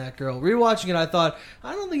kissing that girl. Rewatching it, I thought,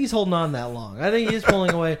 I don't think he's holding on that long. I think he is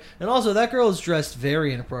pulling away. And also, that girl is dressed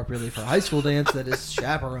very inappropriately for a high school dance that is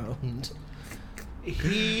chaperoned.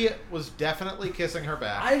 He was definitely kissing her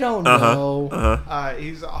back. I don't know.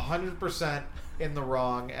 He's 100% in the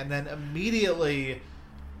wrong, and then immediately,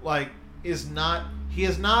 like, he is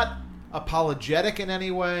not apologetic in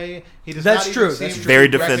any way. He does That's not true. even seem That's to true. Very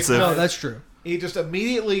recognize- defensive. No, that's true. He just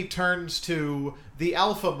immediately turns to the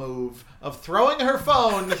alpha move of throwing her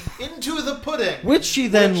phone into the pudding. Which she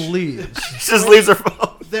then leaves. She just leaves her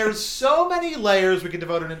phone. There's so many layers. We could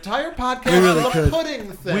devote an entire podcast We really to the could.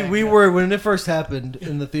 pudding thing. We were, when it first happened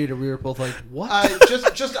in the theater, we were both like, what?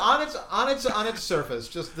 just on its surface,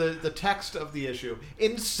 just the text of the issue,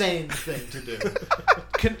 insane thing to do.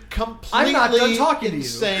 Completely I'm not done talking to you.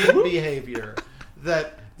 insane behavior.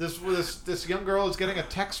 That this young girl is getting a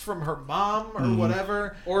text from her mom or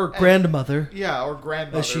whatever, Or grandmother. Yeah, or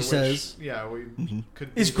grandmother, As she which, says. Yeah, we could.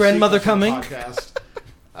 Is do the grandmother sequel to the coming?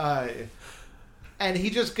 Podcast. And he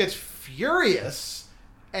just gets furious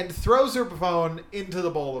and throws her phone into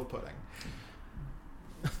the bowl of pudding.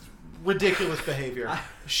 Ridiculous behavior.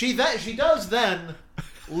 She does then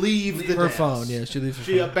leave the her dance. phone. Yeah, she leaves her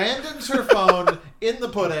She phone. abandons her phone in the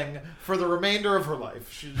pudding for the remainder of her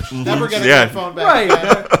life. She's never getting Yeah. that phone back.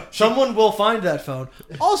 Right. Someone will find that phone.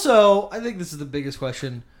 Also, I think this is the biggest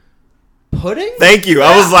question. Pudding? Thank you.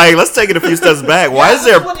 I was like, let's take it a few steps back. Why is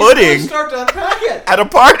there That's when you really pudding start to unpack it. at a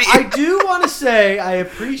party? I do want to say I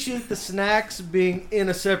appreciate the snacks being in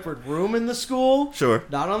a separate room in the school. Sure.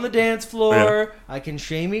 Not on the dance floor. I can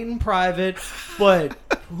shame eat in private. But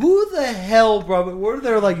who the hell brought it? What are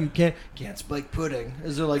they like? You can't spike pudding.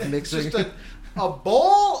 Is there like mixing? Just a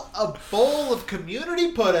bowl of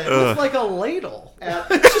community pudding. It's like a ladle.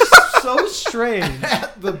 It's just so strange.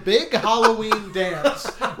 At the big Halloween dance,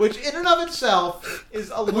 which in and of itself is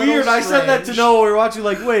a little Weird. I said that to strange. Noah. We were watching.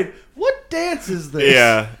 Like, wait, what dance is this?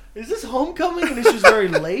 Yeah. Is this homecoming and it's just very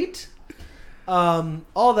late?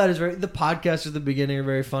 All that is very. The podcast at the beginning are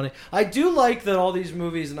very funny. I do like that all these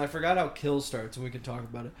movies, and I forgot how Kill starts, and we can talk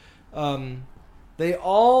about it. They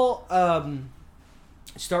all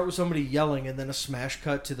start with somebody yelling, and then a smash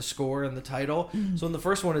cut to the score and the title. So in the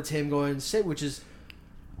first one, it's him going "say," which is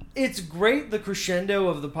it's great. The crescendo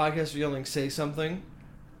of the podcast yelling "say something."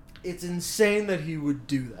 It's insane that he would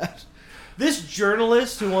do that. This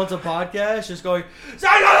journalist who wants a podcast just going "say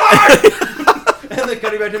something." And then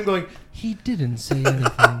cutting back to him going, he didn't say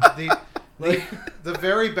anything. The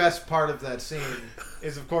very best part of that scene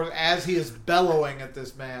is, of course, as he is bellowing at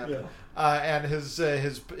this man, and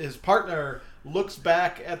his partner looks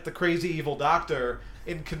back at the crazy evil doctor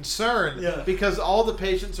in concern because all the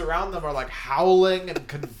patients around them are like howling and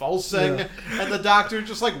convulsing, and the doctor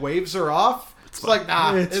just like waves her off. It's like,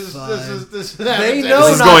 nah, this is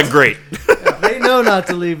going great. They know not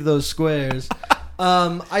to leave those squares.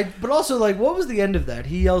 But also, like, what was the end of that?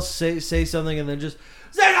 He yells, say something, and then just,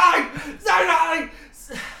 say nothing!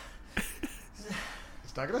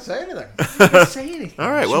 He's not going to say anything. He didn't say anything.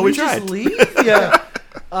 All right, Should well, we tried. Just leave? Yeah.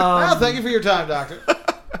 Well, thank you for your time, doctor.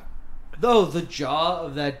 Though, the jaw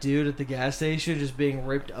of that dude at the gas station just being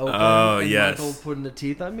ripped open. Oh, and yes. Michael putting the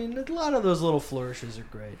teeth. I mean, a lot of those little flourishes are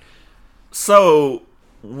great. So,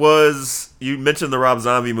 you mentioned the Rob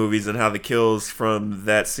Zombie movies and how the kills from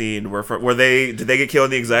that scene did they get killed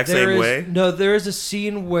in the exact same way? No, there is a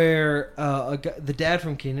scene where the dad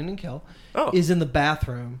from Kenan and Kel is in the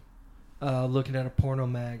bathroom looking at a porno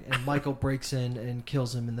mag, and Michael breaks in and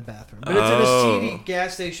kills him in the bathroom. But it's in a seedy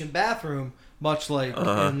gas station bathroom, much like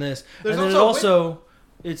in this. There's and then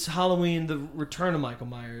it's Halloween, the Return of Michael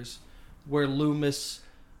Myers, where Loomis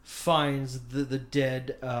finds the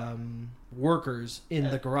dead workers in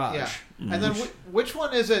the garage. Yeah. And then which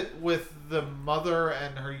one is it with the mother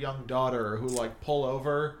and her young daughter who like pull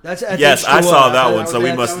over? That's yes, H2O. I saw that one, so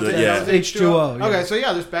we must have, That was H2O. Yeah. Okay, so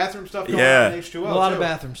there's bathroom stuff going on in H2O. A lot of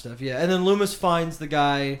bathroom stuff, yeah. And then Loomis finds the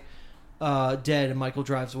guy dead, and Michael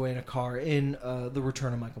drives away in a car in The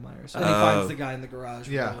Return of Michael Myers. And he finds the guy in the garage.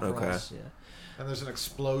 Yeah. Okay. And there's an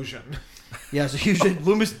explosion. Yeah, so usually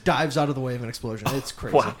Loomis dives out of the way of an explosion. It's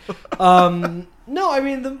crazy. Wow. No, I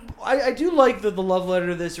mean, I do like the love letter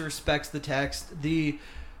to this. It respects the text. The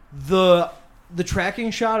tracking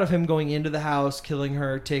shot of him going into the house, killing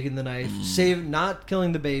her, taking the knife, not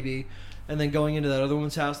killing the baby, and then going into that other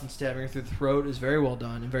woman's house and stabbing her through the throat is very well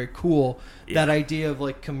done and very cool. Yeah. That idea of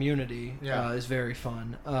like community is very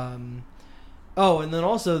fun. And then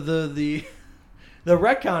also the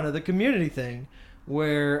retcon of the community thing,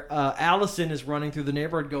 where Allison is running through the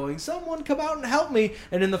neighborhood going, someone come out and help me.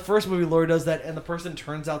 And in the first movie, Laurie does that, and the person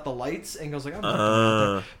turns out the lights and goes like, I'm not coming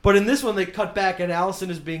out there. But in this one, they cut back, and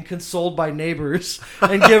Allison is being consoled by neighbors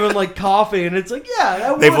and given like coffee. And it's like,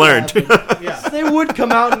 they've learned. So they would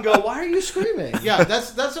come out and go, why are you screaming? Yeah,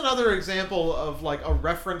 that's another example of like a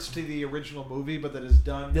reference to the original movie, but that is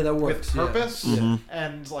done that works, with purpose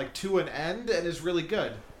and like to an end, and is really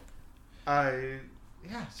good.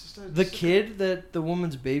 It's just the kid that the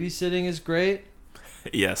woman's babysitting is great.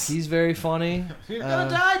 Yes. He's very funny. You're gonna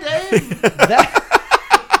die, Dave!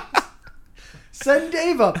 Send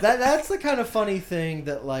Dave up. That's the kind of funny thing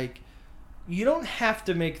that, like, you don't have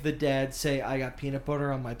to make the dad say, I got peanut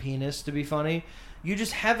butter on my penis to be funny. You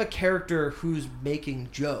just have a character who's making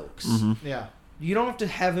jokes. Mm-hmm. Yeah. You don't have to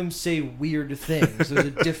have him say weird things. There's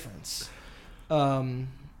a difference. And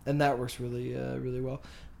that works really, really well.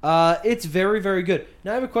 It's very, very good.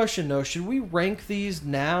 Now I have a question though. Should we rank these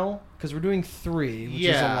now? Because we're doing 3, which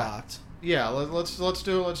is a lot. Yeah, let's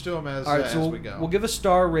do them as we go. We'll give a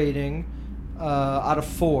star rating out of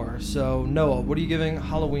 4. So Noah, what are you giving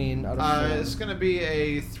Halloween out of 4? It's gonna be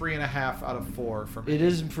a 3.5 out of 4 for me. It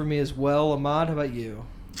is for me as well. Ahmad, how about you?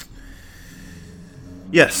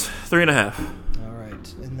 Yes, 3.5. All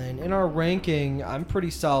right, and then in our ranking, I'm pretty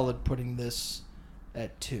solid putting this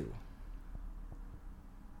at 2.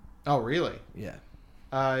 Oh, really? Yeah.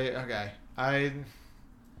 Okay.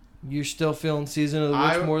 You're still feeling Season of the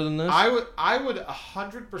Witch more than this? I would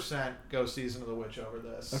 100% go Season of the Witch over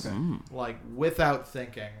this. Okay. Like without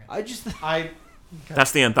thinking.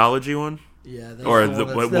 That's the anthology one? Yeah. Or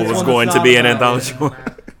what was going to be an anthology one?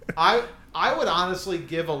 I would honestly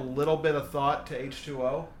give a little bit of thought to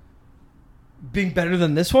H2O. Being better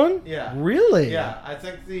than this one? Yeah. Really? Yeah. I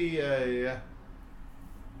think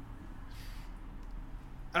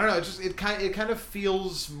I don't know. It kind of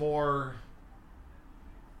feels more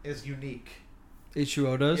is unique.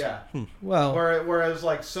 H2O does. Yeah. Well, Whereas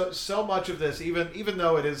like so much of this, even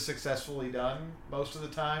though it is successfully done most of the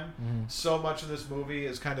time, so much of this movie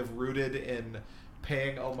is kind of rooted in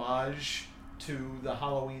paying homage to the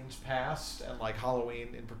Halloween's past and like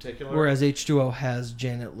Halloween in particular. whereas H2O has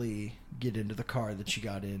Janet Leigh get into the car that she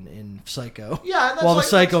got in Psycho. Yeah, and that's while like, the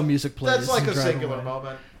Psycho music plays. That's like and a drive singular away.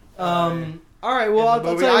 moment. All right. Well, I'll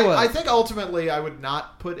movie. tell you what. I think ultimately I would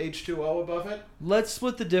not put H2O above it. Let's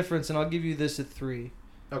split the difference, and I'll give you this at 3.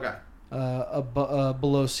 Okay.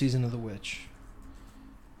 Below Season of the Witch.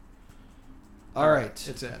 All right.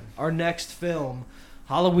 It's in. Our next film,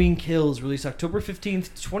 Halloween Kills, released October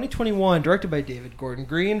 15th, 2021, directed by David Gordon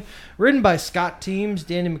Green, written by Scott Teems,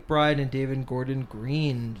 Danny McBride, and David Gordon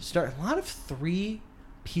Green. A lot of 3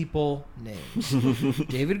 people names.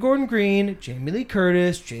 David Gordon Green, Jamie Lee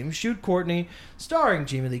Curtis, James Jude Courtney, starring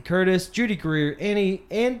Jamie Lee Curtis, Judy Greer, Andy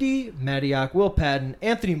Madiock, Will Patton,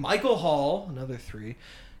 Anthony Michael Hall, another 3,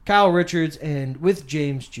 Kyle Richards, and with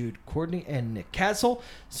James Jude Courtney and Nick Castle.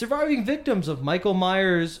 Surviving victims of Michael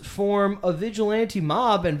Myers form a vigilante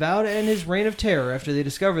mob and vow to end his reign of terror after they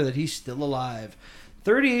discover that he's still alive.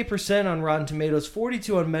 38% on Rotten Tomatoes,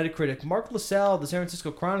 42 on Metacritic. Mark LaSalle of the San Francisco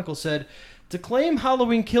Chronicle said, "To claim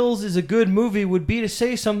Halloween Kills is a good movie would be to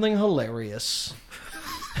say something hilarious."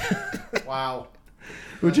 Wow.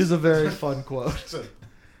 Which is a very fun quote.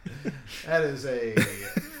 That is a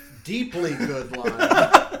deeply good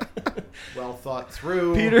line. Well thought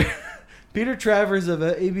through. Peter Travers of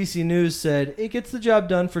ABC News said, "It gets the job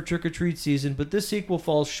done for trick-or-treat season, but this sequel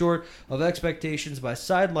falls short of expectations by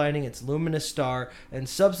sidelining its luminous star and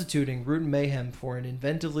substituting Root and Mayhem for an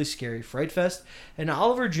inventively scary fright fest." And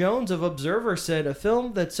Oliver Jones of Observer said, "A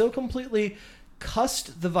film that so completely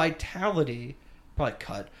cussed the vitality, probably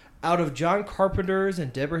cut, out of John Carpenter's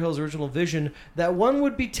and Deborah Hill's original vision that one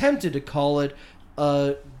would be tempted to call it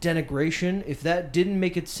a denigration if that didn't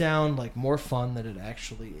make it sound like more fun than it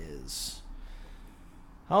actually is."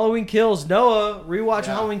 Halloween Kills. Noah, rewatch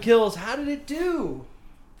Halloween Kills. How did it do?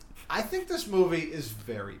 I think this movie is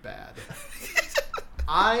very bad.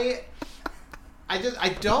 I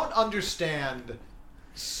don't understand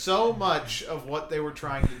so much of what they were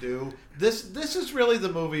trying to do. This is really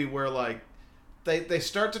the movie where like they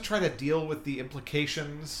start to try to deal with the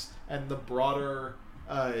implications and the broader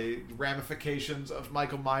ramifications of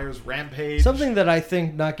Michael Myers' rampage. Something that I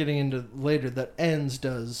think, not getting into later, that Ends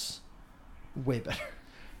does way better.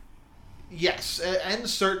 Yes,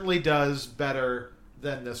 Ends certainly does better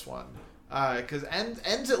than this one. Because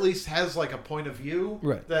Ends at least has like a point of view,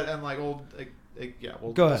 right? That and like old, yeah.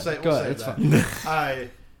 Go ahead. It's fine.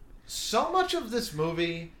 So much of this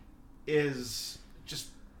movie is just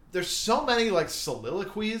there's so many like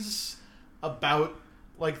soliloquies about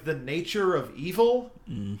like the nature of evil,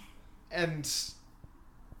 and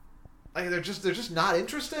like they're just not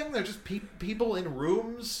interesting. They're just people in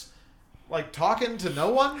rooms like talking to no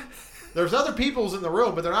one. There's other people's in the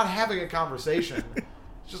room, but they're not having a conversation. It's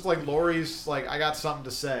just like Laurie's like, "I got something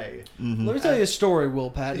to say." Mm-hmm. Let me tell you a story, Will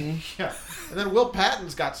Patton. Yeah, and then Will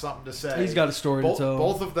Patton's got something to say. He's got a story to tell.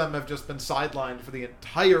 Both of them have just been sidelined for the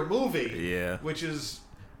entire movie. Yeah, which is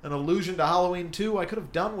an allusion to Halloween 2 I could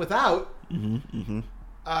have done without.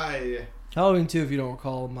 Halloween 2, if you don't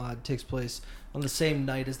recall, takes place on the same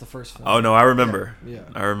night as the first film. Oh no, I remember. Yeah.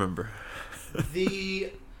 I remember.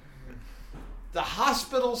 The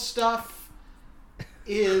hospital stuff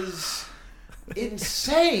is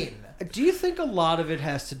insane. Do you think a lot of it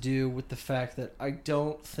has to do with the fact that I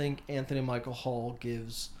don't think Anthony Michael Hall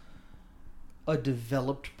gives a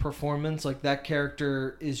developed performance? Like, that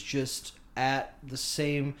character is just at the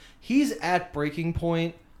same... He's at breaking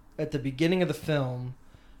point at the beginning of the film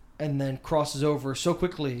and then crosses over so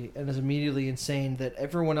quickly and is immediately insane that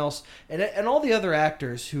everyone else... And all the other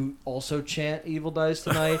actors who also chant "Evil Dies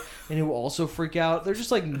Tonight" and who also freak out, they're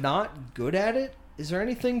just, like, not good at it. Is there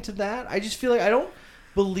anything to that? I just feel like I don't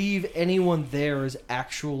believe anyone there is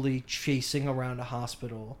actually chasing around a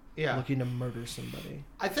hospital looking to murder somebody.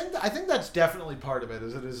 I think that's definitely part of it,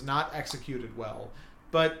 is it is not executed well.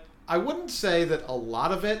 But I wouldn't say that a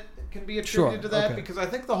lot of it can be attributed to that, because I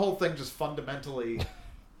think the whole thing just fundamentally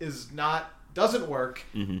doesn't work,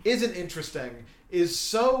 isn't interesting, is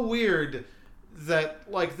so weird that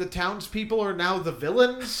like the townspeople are now the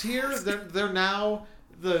villains here. They're now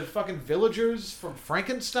the fucking villagers from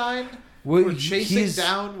Frankenstein. We're chasing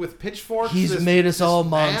down with pitchforks. He's made us all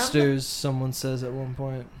monsters, someone says at one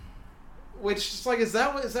point. Which is like, is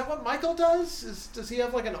that what Michael does? Does he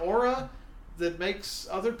have like an aura that makes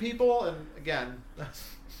other people? And again,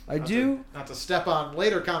 not to step on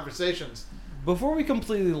later conversations, Before we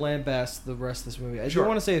completely lambast the rest of this movie, I do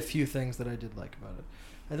want to say a few things that I did like about it.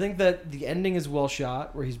 I think that the ending is well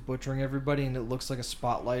shot, where he's butchering everybody, and it looks like a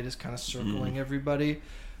spotlight is kind of circling everybody.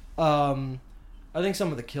 I think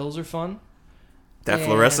some of the kills are fun. That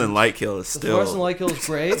fluorescent light kill is still... The fluorescent light kill is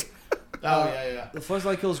great. yeah. The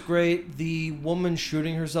fluorescent light kill is great. The woman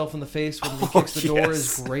shooting herself in the face when he kicks the door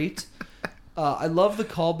is great. I love the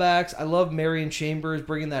callbacks. I love Marion Chambers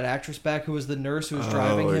bringing that actress back who was the nurse who was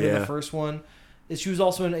driving him in the first one. She was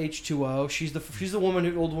also in H2O. She's the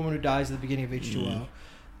old woman who dies at the beginning of H2O.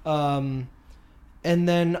 And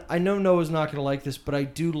then I know Noah's not going to like this, but I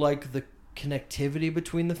do like the connectivity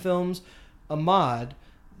between the films. Ahmad,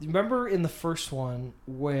 remember in the first one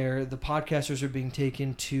where the podcasters are being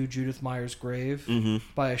taken to Judith Meyer's grave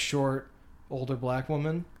by a short, older black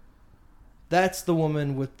woman? That's the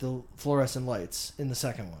woman with the fluorescent lights in the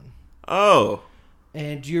second one. Oh.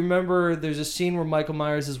 And do you remember there's a scene where Michael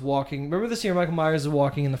Myers is walking... Remember the scene where Michael Myers is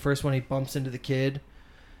walking in the first one? He bumps into the kid.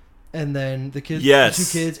 And then the kid, the two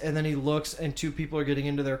kids, and then he looks and two people are getting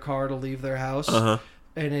into their car to leave their house.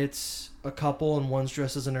 And it's a couple and one's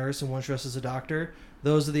dressed as a nurse and one's dressed as a doctor.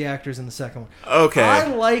 Those are the actors in the second one. Okay. I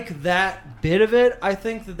like that bit of it. I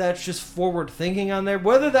think that that's just forward thinking on there.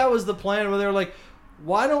 Whether that was the plan, whether they're like,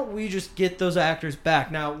 why don't we just get those actors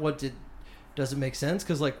back? Now, does it make sense?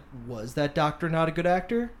 Because, like, was that doctor not a good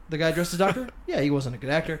actor? The guy dressed as doctor? Yeah, he wasn't a good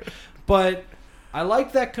actor. But I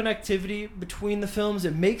like that connectivity between the films.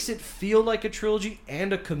 It makes it feel like a trilogy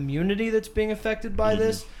and a community that's being affected by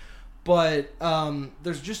this. But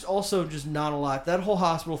there's just also just not a lot. That whole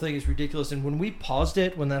hospital thing is ridiculous. And when we paused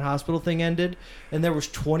it, when that hospital thing ended, and there was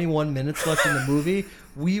 21 minutes left in the movie,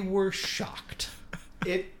 we were shocked.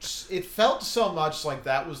 It felt so much like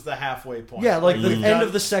that was the halfway point. Yeah, like the end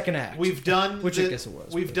of the second act. We've done, which I guess it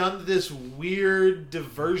was. We've done this weird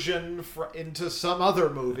diversion into some other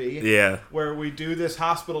movie. Yeah, where we do this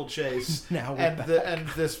hospital chase, and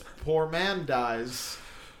this poor man dies.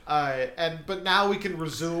 But now we can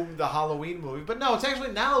resume the Halloween movie. But no, it's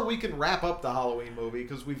actually now we can wrap up the Halloween movie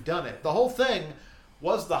because we've done it. The whole thing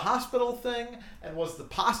was the hospital thing and was the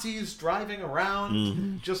posses driving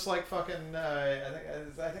around just like fucking I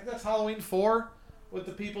think that's Halloween 4 with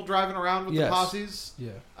the people driving around with the posses.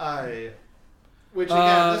 Yeah. Which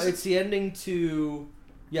again, it's the ending to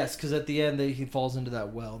because at the end he falls into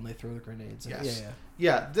that well and they throw the grenades. Yes.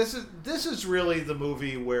 Yeah. This is really the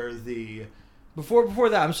movie where the Before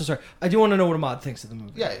that, I'm so sorry. I do want to know what Ahmad thinks of the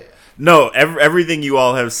movie. Yeah. No, everything you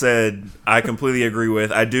all have said, I completely agree with.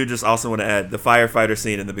 I do just also want to add the firefighter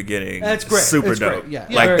scene in the beginning. That's great. Super it's dope. Great. Yeah.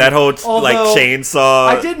 Like that whole chainsaw.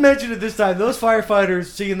 I did mention it this time. Those firefighters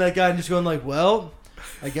seeing that guy and just going like, well,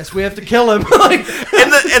 I guess we have to kill him.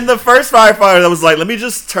 and the first firefighter that was like, let me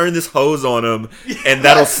just turn this hose on him and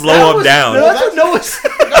that'll slow him down. That's what Noah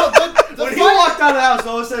said. When he walked out of the house,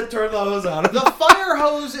 Noah said, turn the hose on. The fire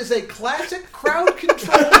hose is a classic crowd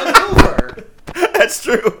control maneuver. That's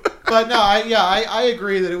true. But no, I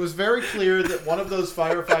agree that it was very clear that one of those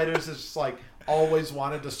firefighters is just like always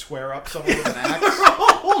wanted to square up someone with an axe. They're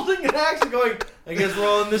all holding an axe and going, I guess we're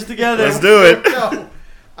all in this together. Let's do it. No,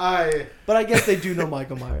 but I guess they do know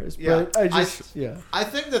Michael Myers. Yeah, but I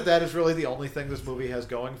think that is really the only thing this movie has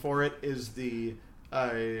going for it is the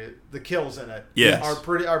kills in it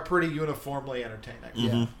are pretty uniformly entertaining.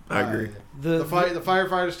 Yeah, I agree. The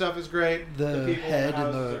firefighter stuff is great. The people head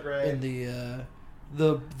in the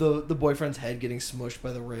the boyfriend's head getting smushed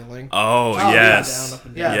by the railing. Oh yes, down, up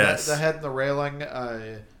and down. Yes. The head and the railing.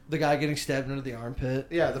 The guy getting stabbed into the armpit.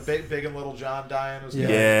 Yeah, the big and little John dying was good.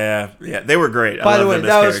 Yeah, they were great. By the way,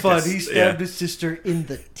 that was fun. He stabbed his sister in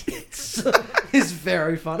the tits. It's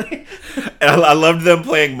very funny. And I loved them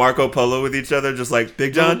playing Marco Polo with each other, just like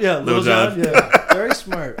Big John, Little John. Yeah, very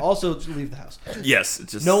smart. Also, leave the house.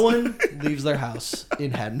 Yes, no one leaves their house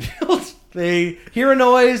in Haddonfield. They hear a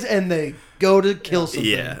noise and they go to kill something.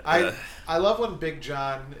 Yeah, I love when Big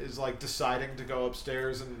John is like deciding to go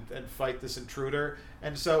upstairs and fight this intruder,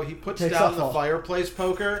 and so he puts down the fireplace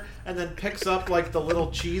poker and then picks up like the little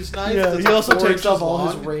cheese knife. Yeah, he like also takes off long. all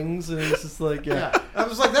his rings, and it's just like I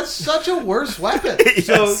was like, that's such a worse weapon. Yes.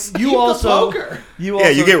 So you also the poker.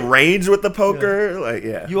 You get range with the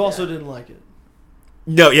poker. You also didn't like it.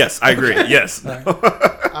 No, yes, I agree. Yes. Right.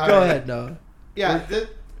 Go ahead, Noah. Yeah,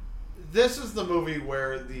 this is the movie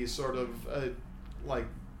where the sort of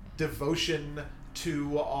devotion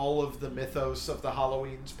to all of the mythos of the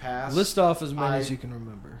Halloween's past. List off as many as you can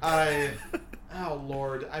remember. Oh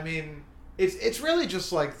Lord, I mean, it's really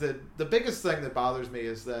just like the biggest thing that bothers me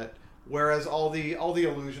is that whereas all the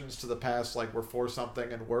allusions to the past were for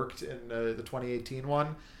something and worked in the 2018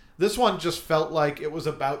 one, This one just felt like it was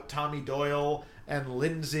about Tommy Doyle and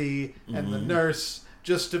Lindsay and the nurse,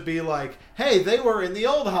 just to be like, hey, they were in the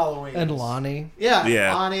old Halloween. And Lonnie.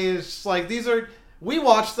 Yeah. Lonnie is like, we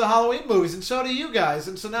watched the Halloween movies, and so do you guys,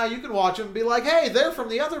 and so now you can watch them and be like, hey, they're from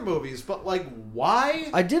the other movies, but like,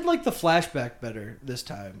 why? I did like the flashback better this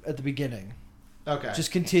time at the beginning. Okay.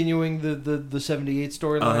 Just continuing the 78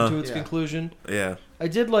 storyline to its conclusion. Yeah. I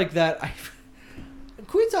did like that. Can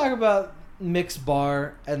we talk about Mick's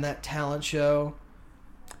Bar and that talent show?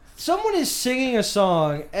 Someone is singing a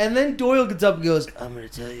song, and then Doyle gets up and goes, I'm going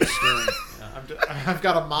to tell you a story. I've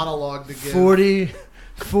got a monologue to give.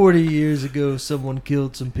 40 years ago, someone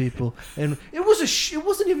killed some people, and it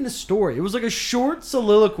wasn't even a story. It was like a short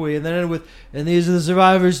soliloquy, and then ended with, and these are the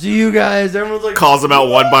survivors to you guys. Everyone's like, calls them out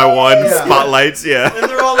one by one, spotlights, and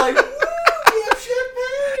they're all like, woo, we have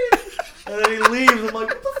champagne. And then he leaves. I'm like,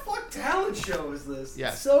 what the fuck talent show is this? Yeah.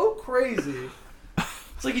 It's so crazy.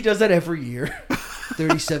 It's like he does that every year.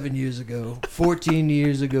 37 years ago, 14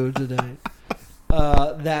 years ago today.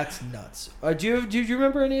 That's nuts. Do you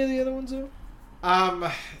remember any of the other ones though?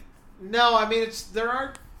 No, I mean there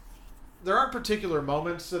aren't particular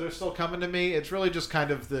moments that are still coming to me. It's really just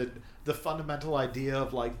kind of the fundamental idea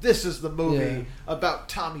of like, this is the movie about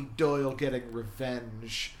Tommy Doyle getting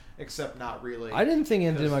revenge, except not really. I didn't think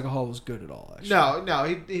Anthony Michael Hall was good at all. Actually, no,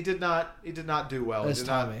 he did not do well. As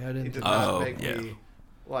Tommy, he did not make me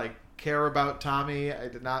like care about Tommy. I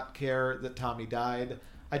did not care that Tommy died.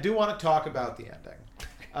 I do want to talk about the ending.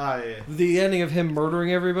 The ending of him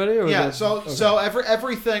murdering everybody? Or so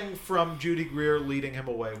everything from Judy Greer leading him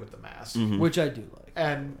away with the mask. Mm-hmm. Which I do like.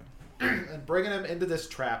 And bringing him into this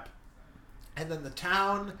trap. And then the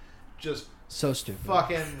town just so stupid.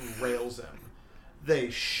 Fucking rails him. They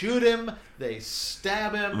shoot him. They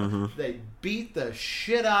stab him. Mm-hmm. They beat the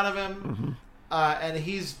shit out of him. Mm-hmm. And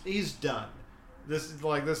he's done.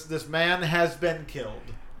 This man has been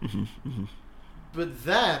killed. Mm-hmm. But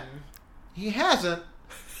then he hasn't.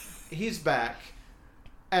 He's back,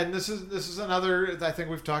 and this is another. I think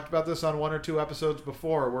we've talked about this on one or two episodes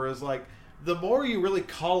before. Whereas, like, the more you really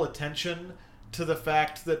call attention to the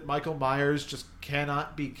fact that Michael Myers just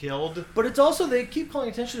cannot be killed, but it's also they keep calling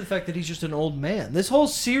attention to the fact that he's just an old man. This whole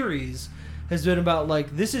series has been about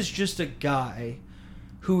like this is just a guy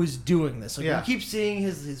who is doing this. Like we keep seeing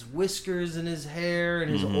his whiskers and his hair and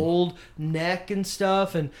his old neck and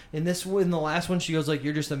stuff. And in the last one, she goes like,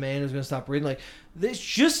 "You're just a man who's gonna stop breathing." Like this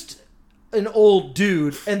just an old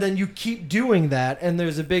dude, and then you keep doing that, and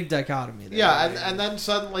there's a big dichotomy there. Yeah, and then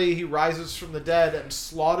suddenly he rises from the dead and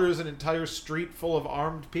slaughters an entire street full of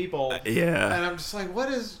armed people. Yeah, and I'm just like, what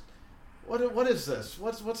is this?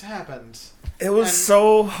 What's happened? It was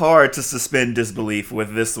so hard to suspend disbelief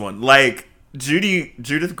with this one. Like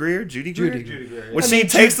Judith Greer. When she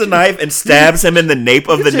takes the knife and stabs him in the nape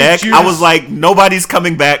of the neck, I was like, nobody's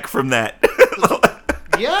coming back from that.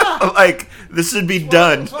 Yeah. Like, this should be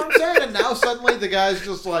done. That's what I'm saying. And now suddenly the guy's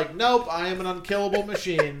just like, nope, I am an unkillable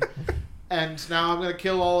machine. And now I'm going to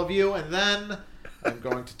kill all of you. And then I'm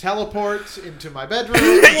going to teleport into my bedroom.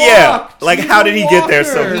 Yeah. Like, how did he get there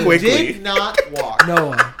so quickly? He did not walk.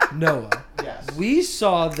 Noah. Yes. We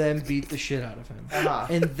saw them beat the shit out of him.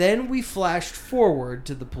 And then we flashed forward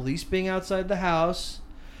to the police being outside the house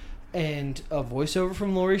and a voiceover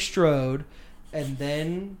from Laurie Strode. And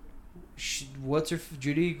then...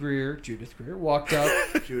 Judith Greer walked up.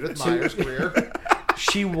 Judith Myers Greer.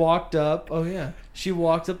 She walked up. Oh yeah, she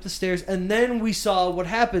walked up the stairs, and then we saw what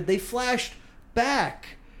happened. They flashed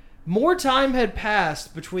back. More time had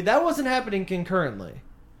passed between. That wasn't happening concurrently.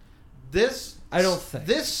 I don't think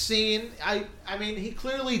this scene. I mean, he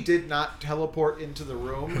clearly did not teleport into the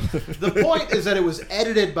room. The point is that it was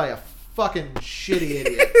edited by a fucking shitty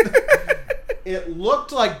idiot. It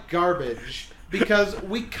looked like garbage. Because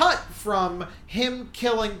we cut from him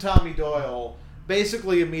killing Tommy Doyle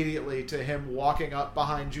basically immediately to him walking up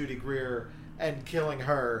behind Judy Greer and killing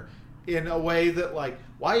her in a way that, like,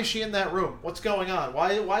 why is she in that room? What's going on?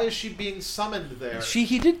 Why is she being summoned there?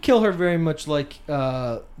 He did kill her very much like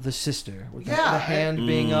the sister. With the hand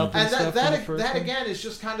being up and stuff. That again is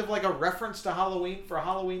just kind of like a reference to Halloween for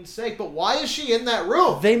Halloween's sake. But why is she in that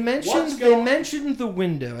room? They mentioned the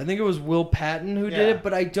window. I think it was Will Patton who did it,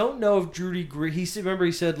 but I don't know if Judy Greer. He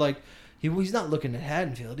said like he's not looking at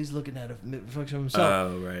Haddonfield. He's looking at a function of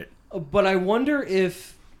himself. Oh right. But I wonder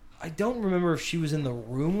if. I don't remember if she was in the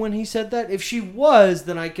room when he said that. If she was,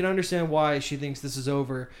 then I can understand why she thinks this is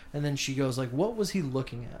over. And then she goes like, "What was he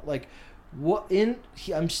looking at? Like,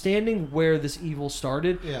 I'm standing where this evil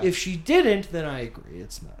started." Yeah. If she didn't, then I agree.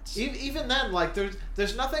 It's nuts. Even then, like,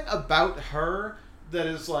 there's nothing about her that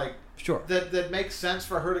is like Sure. That makes sense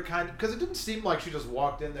for her to kind of, because it didn't seem like she just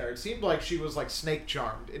walked in there. It seemed like she was like snake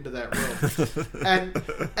charmed into that room. and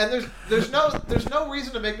there's no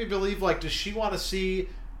reason to make me believe, like, does she want to see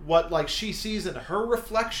what like she sees in her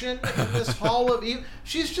reflection in this hall of Eve?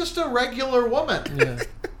 She's just a regular woman. Yeah.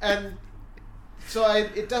 And so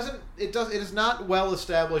it is not well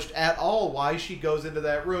established at all why she goes into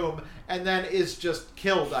that room and then is just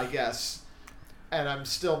killed, I guess. And I'm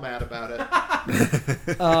still mad about it.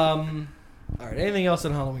 All right. Anything else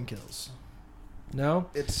on Halloween Kills? No?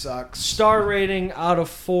 It sucks. Star rating out of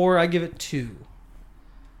 4, I give it 2.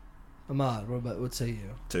 Ahmad, what say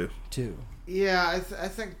you? 2. Yeah, I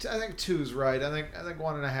think 2's right. I think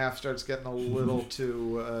 1.5 starts getting a little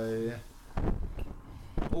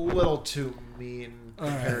too mean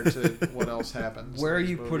compared to what else happens. Where are in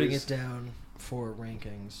these you putting movies. it down for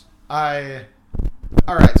rankings?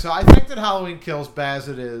 All right, so I think that Halloween Kills, as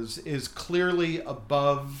it is clearly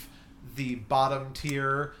above the bottom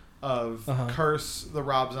tier of Curse, the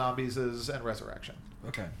Rob Zombies', and Resurrection.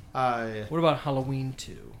 Okay. What What about Halloween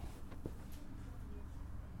 2?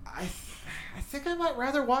 I think I might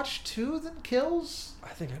rather watch 2 than Kills. I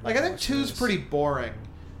think I'd Like, I think 2's pretty boring,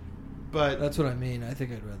 but That's what I mean. I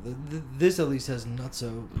think I'd rather. This at least has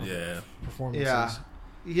nutso performances.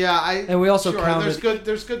 yeah. And we also sure, counted.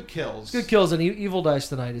 There's good kills. Good kills, and Evil Dies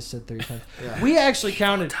Tonight is said 30 times. Yeah. We actually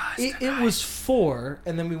counted. It was 4,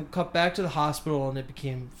 and then we cut back to the hospital, and it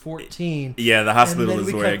became 14. Yeah, the hospital and then is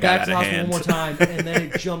we where cut it back got to out the of hospital hand. one more time, and then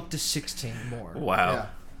it jumped to 16 more. Wow.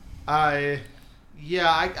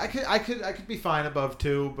 Yeah. I could be fine above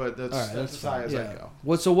 2, but that's All right, as high as I go.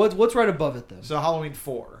 What's right above it then? So Halloween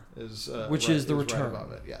 4 is Which right, is The right Return.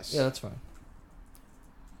 above it. Yes. Yeah, that's fine.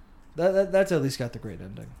 That's at least got the great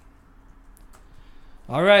ending.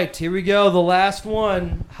 All right, here we go. The last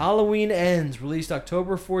one, Halloween Ends, released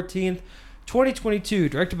October 14th, 2022,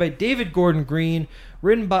 directed by David Gordon Green,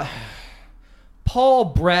 written by Paul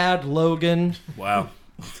Brad Logan, Wow.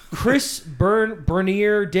 Chris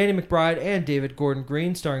Bernier, Danny McBride, and David Gordon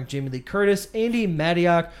Green, starring Jamie Lee Curtis, Andy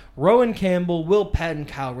Madiock, Rowan Campbell, Will Patton,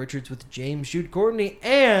 Kyle Richards with James Jude Courtney,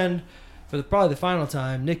 and for probably the final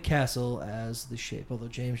time, Nick Castle as the Shape. Although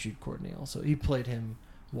James Jude Courtney also, he played him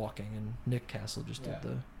walking, and Nick Castle just did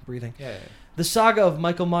the breathing. Yeah. The saga of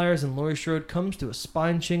Michael Myers and Laurie Strode comes to a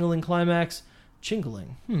spine-chingling climax.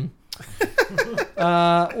 Chingling.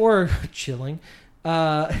 Or chilling.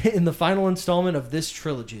 In the final installment of this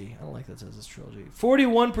trilogy. I don't like that it says this trilogy.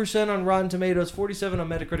 41% on Rotten Tomatoes, 47% on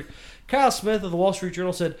Metacritic. Kyle Smith of the Wall Street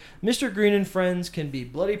Journal said, Mr. Green and friends can be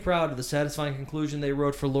bloody proud of the satisfying conclusion they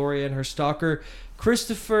wrote for Laurie and her stalker.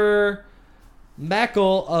 Christopher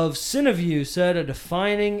Mackle of Cineview said a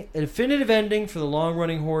definitive ending for the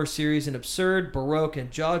long-running horror series, an absurd, baroque,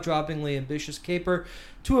 and jaw-droppingly ambitious caper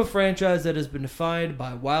to a franchise that has been defined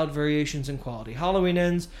by wild variations in quality. Halloween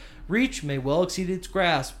Ends reach may well exceed its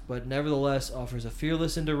grasp, but nevertheless offers a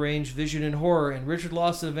fearless and deranged vision in horror. And Richard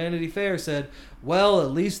Lawson of Vanity Fair said, well,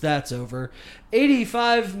 at least that's over.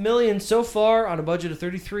 $85 million so far on a budget of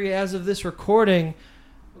 $33 as of this recording.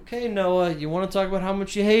 Okay, Noah, you want to talk about how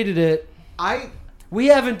much you hated it? We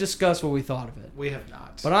haven't discussed what we thought of it. We have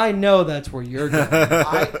not. But I know that's where you're going.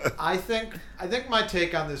 I think my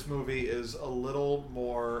take on this movie is a little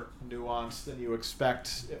more nuanced than you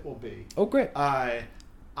expect it will be. Oh, great. I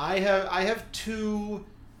have two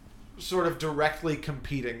sort of directly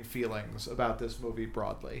competing feelings about this movie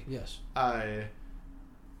broadly. Yes. I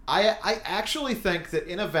actually think that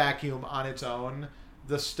in a vacuum on its own,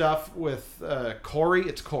 the stuff with Corey,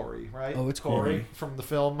 it's Corey, right? Oh, it's Corey. From the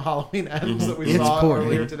film Halloween Ends that we It's saw Corey.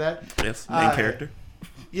 earlier today. Yes, main character.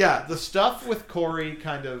 Yeah, the stuff with Corey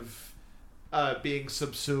kind of being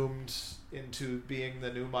subsumed into being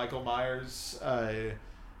the new Michael Myers, and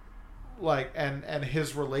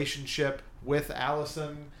his relationship with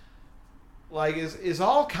Allison, is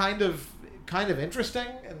all kind of interesting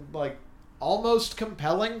and like almost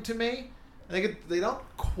compelling to me. I think they don't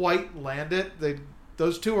quite land it.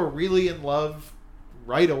 Those two are really in love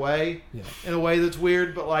right away in a way that's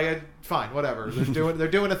weird, but fine, whatever. They're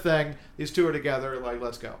doing a thing. These two are together.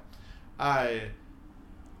 Let's go.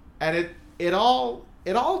 And it all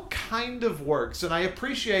kind of works, and I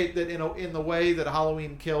appreciate that in the way that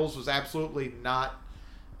Halloween Kills was absolutely not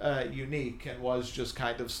unique and was just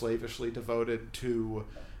kind of slavishly devoted to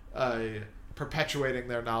perpetuating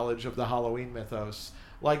their knowledge of the Halloween mythos.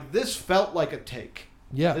 This felt like a take.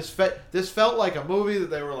 Yeah. This felt like a movie that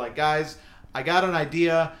they were like, guys, I got an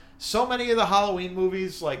idea. So many of the Halloween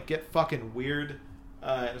movies get fucking weird,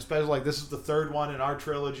 and especially this is the third one in our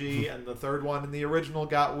trilogy, and the third one in the original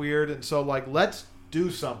got weird, and so let's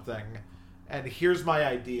do something, and here's my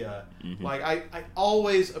idea. Like I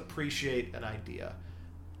always appreciate an idea.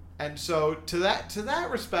 And so to that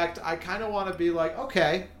respect, I kind of want to be like,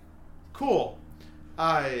 okay, cool.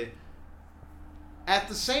 At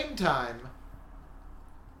the same time,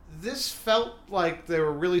 this felt like they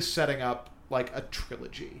were really setting up like a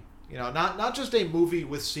trilogy. You know, not just a movie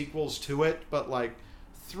with sequels to it, but like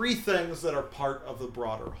 3 things that are part of the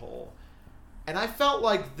broader whole. And I felt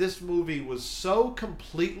like this movie was so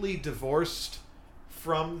completely divorced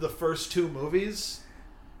from the first 2 movies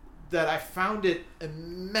that I found it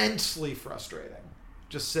immensely frustrating.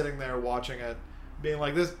 Just sitting there watching it, being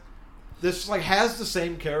like, this like has the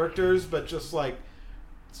same characters, but just like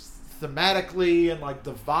thematically and like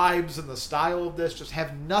the vibes and the style of this just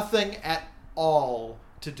have nothing at all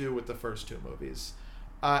to do with the first 2 movies.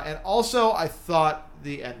 And also, I thought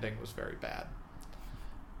the ending was very bad.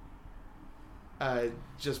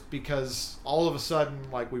 Just because all of a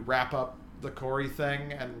sudden, like, we wrap up the Corey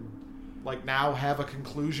thing and like now have a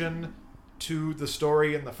conclusion to the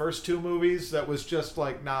story in the first 2 movies that was just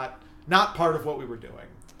like not part of what we were doing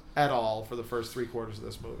at all for the first 3/4 of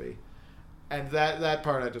this movie. And that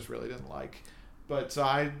part I just really didn't like. But so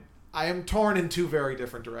I am torn in 2 very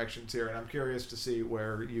different directions here, and I'm curious to see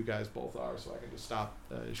where you guys both are, so I can just stop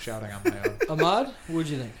shouting on my own. Ahmad,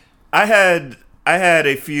 what'd you think? I had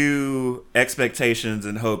a few expectations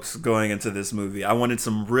and hopes going into this movie. I wanted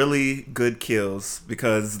some really good kills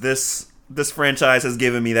because this franchise has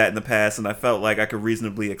given me that in the past, and I felt like I could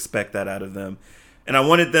reasonably expect that out of them. And I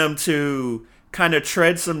wanted them to kind of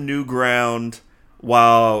tread some new ground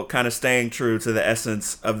while kind of staying true to the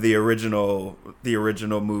essence of the original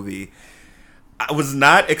movie. I was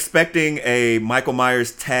not expecting a Michael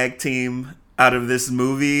Myers tag team out of this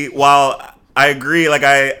movie. While I agree, like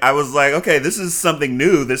I was like, okay, this is something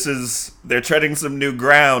new. They're treading some new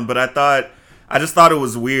ground, but I just thought it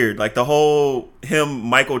was weird. Like the whole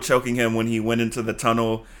Michael choking him when he went into the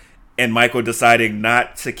tunnel and Michael deciding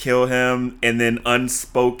not to kill him, and then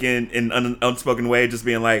unspoken way just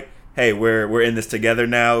being like, hey, we're in this together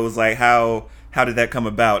now. It was like, how did that come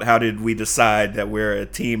about? How did we decide that we're a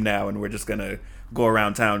team now and we're just going to go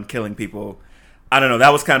around town killing people? I don't know.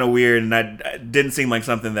 That was kind of weird, and that didn't seem like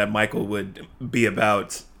something that Michael would be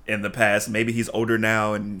about in the past. Maybe he's older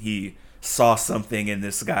now and he saw something in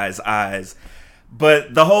this guy's eyes.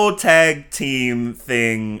 But the whole tag team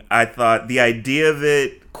thing, I thought the idea of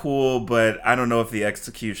it, cool, but I don't know if the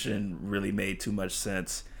execution really made too much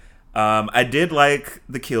sense. I did like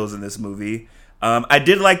the kills in this movie. I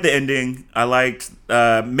did like the ending. I liked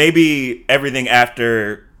maybe everything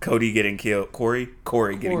after Corey getting killed.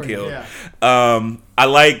 Yeah. I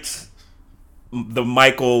liked the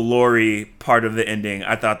Michael Laurie part of the ending.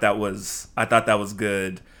 I thought that was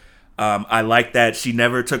good. I liked that she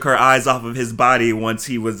never took her eyes off of his body once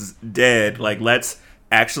he was dead. Like, let's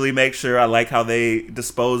actually make sure. I like how they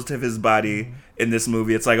disposed of his body in this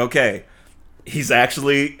movie. It's like, okay, he's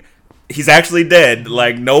actually dead.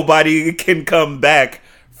 Like, nobody can come back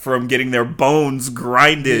from getting their bones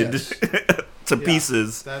grinded to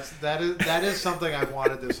pieces. That is something I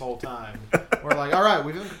wanted this whole time. We're like, all right,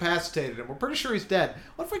 we've incapacitated him. We're pretty sure he's dead.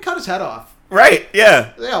 What if we cut his head off? Right?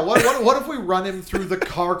 Yeah. Yeah. What if we run him through the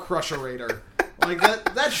car crusherator? Like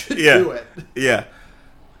that should do it. Yeah.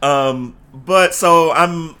 But so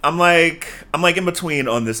I'm like in between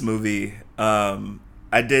on this movie.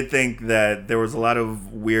 I did think that there was a lot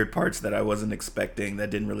of weird parts that I wasn't expecting that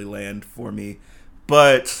didn't really land for me.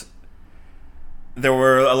 But there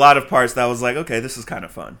were a lot of parts that I was like, okay, this is kind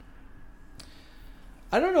of fun.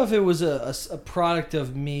 I don't know if it was a product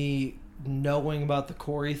of me knowing about the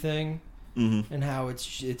Corey thing and how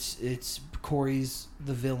it's Corey's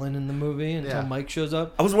the villain in the movie until Mike shows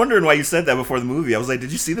up. I was wondering why you said that before the movie. I was like,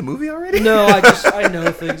 did you see the movie already? No, I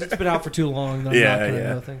know things. It's been out for too long. That I'm not going to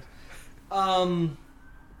know things.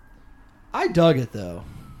 I dug it though.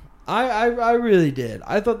 I really did.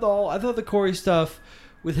 I thought the Corey stuff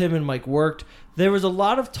with him and Mike worked. There was a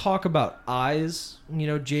lot of talk about eyes. You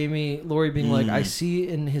know, Laurie being like, I see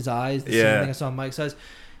in his eyes the same thing I saw in Mike's eyes.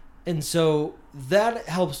 And so that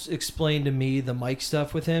helps explain to me the Mike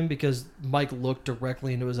stuff with him, because Mike looked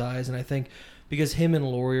directly into his eyes. And I think because him and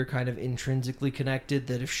Laurie are kind of intrinsically connected,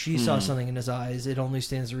 that if she saw something in his eyes, it only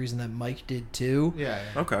stands to reason that Mike did too. Yeah.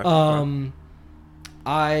 Okay.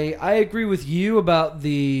 I agree with you about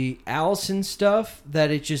the Allison stuff,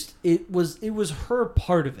 that it was her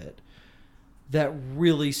part of it that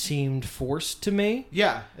really seemed forced to me.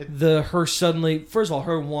 Yeah. Her suddenly, first of all,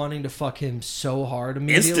 her wanting to fuck him so hard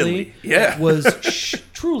immediately was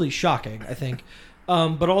truly shocking, I think.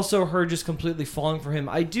 But also her just completely falling for him.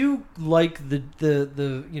 I do like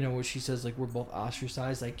the you know, what she says, like, we're both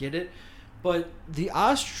ostracized. I get it. But the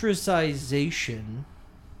ostracization,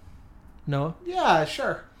 no, Yeah,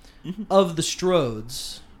 sure. of the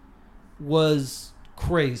Strodes was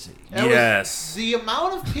crazy. It was Yes. the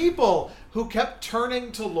amount of people who kept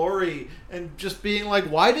turning to Laurie and just being like,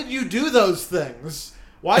 "Why did you do those things?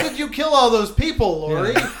 Why did you kill all those people,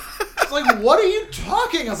 Laurie?" It's like, what are you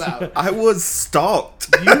talking about? I was stalked.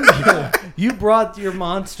 You brought your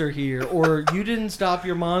monster here, or you didn't stop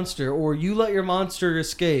your monster, or you let your monster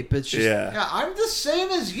escape. It's just Yeah, I'm the same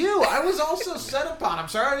as you. I was also set upon. I'm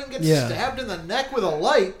sorry I didn't get Yeah. stabbed in the neck with a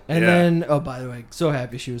light. And Yeah. then, oh, by the way, so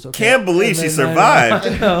happy she was okay. Can't believe And she then-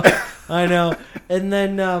 survived. I know. And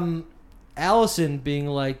then Allison being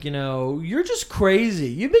like, you're just crazy.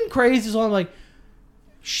 You've been crazy so long. I'm like,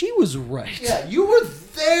 she was right. Yeah, you were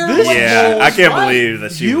there. This when Yeah, Joel I was can't right. believe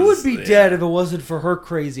that she You was, would be yeah. dead if it wasn't for her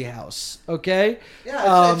crazy house. Okay?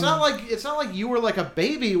 Yeah, it's not like you were like a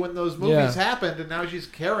baby when those movies Yeah. happened, and now she's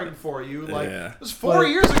caring for you. Like Yeah. it was 4 But-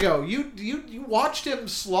 years ago. You watched him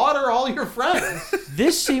slaughter all your friends.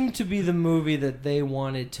 This seemed to be the movie that they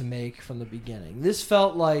wanted to make from the beginning. This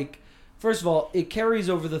felt like, first of all, it carries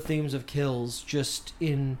over the themes of Kills just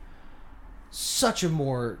in such a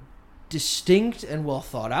more distinct and well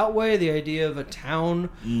thought out way. The idea of a town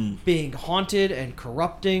being haunted and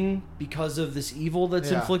corrupting because of this evil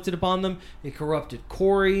that's Yeah. inflicted upon them. It corrupted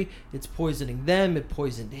Corey. It's poisoning them. It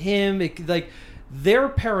poisoned him. Their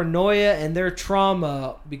paranoia and their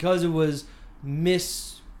trauma, because it was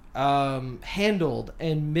handled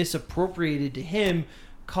and misappropriated to him,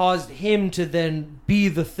 caused him to then be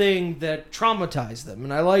the thing that traumatized them.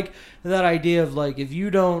 And I like that idea of like, if you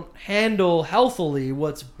don't handle healthily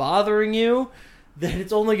what's bothering you, then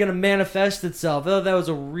it's only going to manifest itself. I thought that was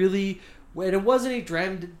a really, and it wasn't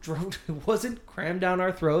it wasn't crammed down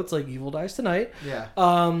our throats like Evil Dies Tonight. Yeah.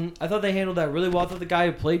 I thought they handled that really well. I thought the guy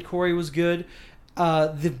who played Corey was good.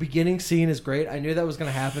 The beginning scene is great. I knew that was going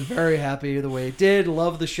to happen. Very happy the way it did.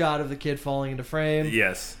 Love the shot of the kid falling into frame.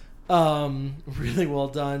 Yes. Really well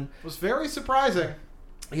done. It was very surprising.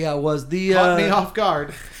 Yeah, it was the Caught me off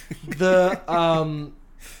guard. the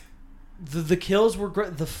kills were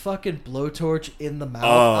great. The fucking blowtorch in the mouth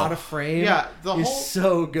Oh. out of frame. Yeah, is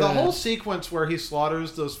so good. The whole sequence where he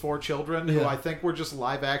slaughters those 4 children, who Yeah. I think were just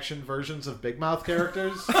live action versions of Big Mouth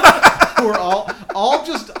characters, who were all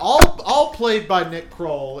played by Nick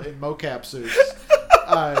Kroll in mocap suits.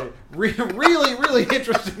 Really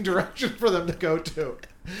interesting direction for them to go to.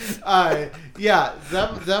 Yeah,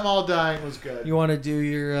 them all dying was good. You want to do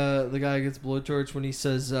your the guy who gets blowtorch when he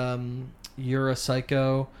says you're a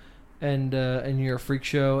psycho and you're a freak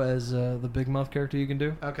show as the Big Mouth character you can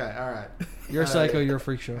do? Okay, all right. You're a psycho, you're a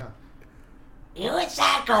freak show. You're a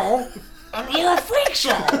psycho, and you're a freak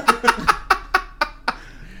show.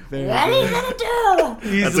 Very What are good. you gonna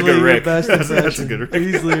do? That's a good Rick. Best That's a impression. good Rick.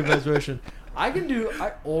 Easily the best impression. I can do.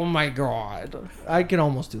 Oh my god! I can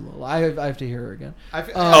almost do Lola. I have to hear her again.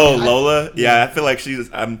 Lola? Yeah, I feel like she's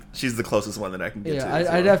the closest one that I can get Yeah, to. as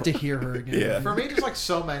I'd well. have to hear her again. Yeah. For me, just like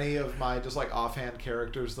so many of my just like offhand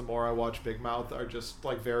characters, the more I watch Big Mouth, are just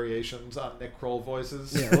like variations on Nick Kroll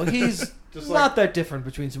voices. Yeah, well, he's Just not like- that different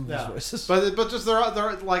between some of his Yeah. voices. But just there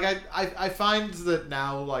are like I find that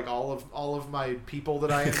now like all of my people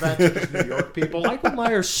that I invent are just New York people. Michael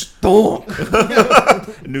Myers stunk.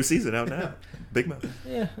 New season out now. Big Mouth.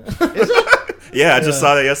 Yeah. Is it? Yeah, I just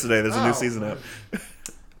saw that yesterday. There's a Oh. new season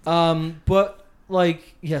out. But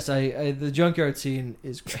like, yes, I the junkyard scene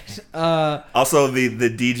is great. Also, the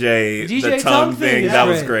DJ, DJ the tongue tongue thing thing, is that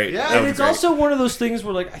great. was great. Yeah. That And was it's great. also one of those things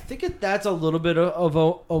where, like, I think that's a little bit of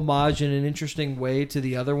a homage in an interesting way to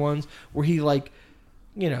the other ones, where he, like,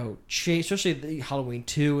 especially the Halloween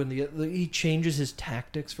 2, and he changes his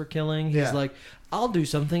tactics for killing. He's Yeah. like, I'll do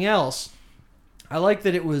something else. I like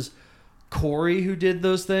that it was Corey who did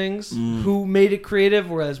those things, who made it creative,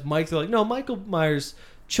 whereas Mike, they're like, no, Michael Myers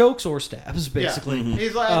chokes or stabs, basically. Yeah.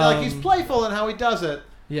 He's like he's playful in how he does it,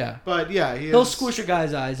 Yeah. but yeah, He'll squish a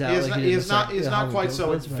guy's eyes out. He is like not, he he did is in the not, second- he's the not Halloween quite Kills, so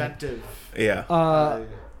but it's fine. inventive. Yeah.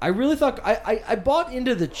 I really thought I bought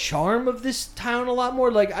into the charm of this town a lot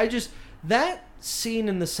more. Like, that scene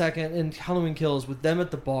in the second in Halloween Kills with them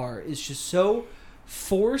at the bar is just so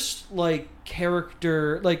forced, like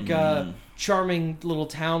character, like charming little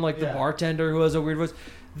town, like the Yeah. bartender who has a weird voice.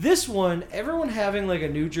 This one, everyone having like a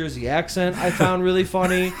New Jersey accent, I found really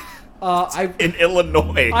funny. In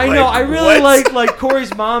Illinois. I know. I really what? like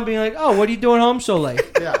Corey's mom being like, "Oh, what are you doing home so late?"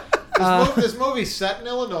 Yeah. This movie's set in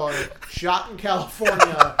Illinois, shot in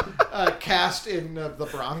California, cast in the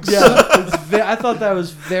Bronx. Yeah, I thought that was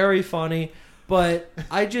very funny. But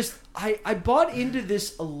I bought into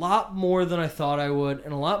this a lot more than I thought I would,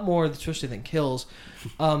 and a lot more, especially than Kills.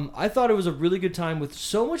 I thought it was a really good time with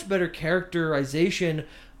so much better characterization.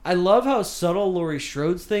 I love how subtle Laurie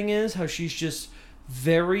Strode's thing is, how she's just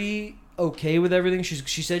very okay with everything.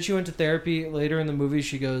 She said she went to therapy later in the movie.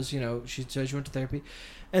 She goes, she said she went to therapy.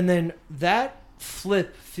 And then that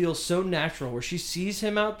flip feels so natural where she sees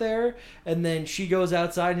him out there and then she goes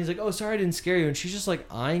outside and he's like, oh, sorry I didn't scare you, and she's just like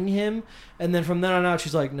eyeing him, and then from then on out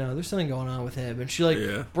she's like, no, there's something going on with him, and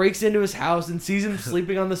she breaks into his house and sees him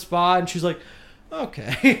sleeping on the spot, and she's like,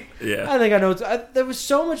 okay. I think I know. That was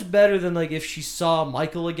so much better than like if she saw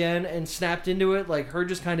Michael again and snapped into it, like her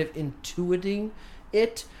just kind of intuiting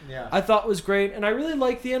it. I thought was great, and I really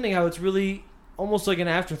like the ending, how it's really almost like an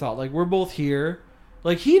afterthought, like we're both here.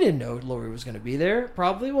 Like, he didn't know Laurie was going to be there,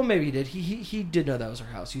 probably. Well, maybe he did. He did know that was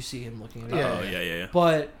her house. You see him looking at it. Oh, yeah.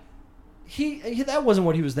 But he that wasn't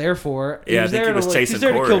what he was there for. He was there he was chasing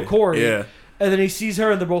Corey. To kill Corey. Yeah. And then he sees her,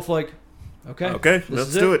 and they're both like, okay,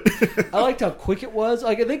 let's do it. I liked how quick it was.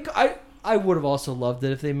 Like, I think I would have also loved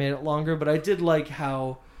it if they made it longer, but I did like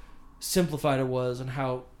how simplified it was and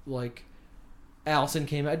how, like, Allison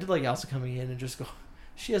came. I did like Allison coming in and just go...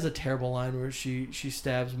 She has a terrible line where she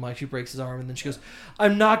stabs Mike, she breaks his arm, and then she goes,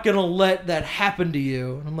 I'm not going to let that happen to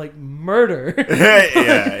you. And I'm like, murder.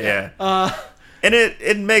 yeah. And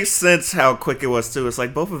it makes sense how quick it was, too. It's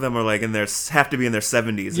like both of them are like have to be in their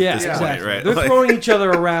 70s at this point, right? They're throwing each other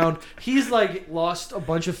around. He's like lost a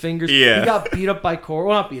bunch of fingers. Yeah. He got beat up by Corey.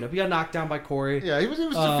 Well, not beat up. He got knocked down by Corey. Yeah, he was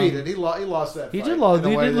defeated. He lost that fight. He did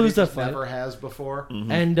lose that fight. Never has before.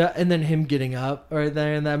 Mm-hmm. And then him getting up right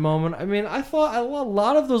there in that moment. I mean, I thought a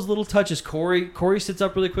lot of those little touches. Corey sits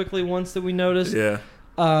up really quickly once that we noticed. Yeah.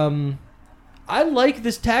 I like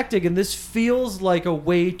this tactic, and this feels like a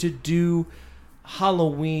way to do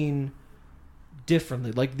Halloween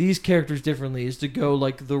differently, like these characters differently, is to go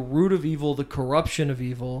like the root of evil, the corruption of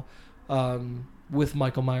evil, with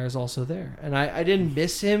Michael Myers also there. And I didn't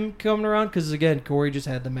miss him coming around because, again, Corey just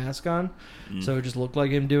had the mask on, so it just looked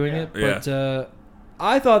like him doing it. But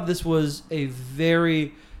I thought this was a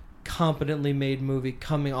very competently made movie.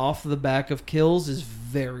 Coming off the back of Kills is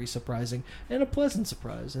very surprising and a pleasant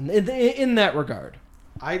surprise, and in that regard,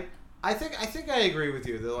 I think I agree with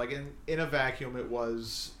you that, like, in a vacuum it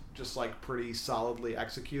was just like pretty solidly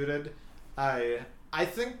executed. I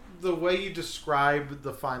think the way you describe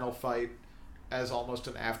the final fight as almost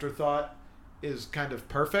an afterthought is kind of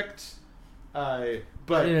perfect. But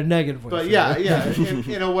in a negative way. But yeah,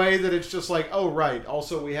 in a way that it's just like, oh right,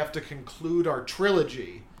 also we have to conclude our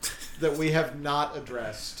trilogy that we have not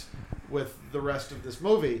addressed with the rest of this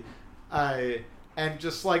movie. And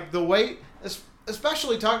just like the way,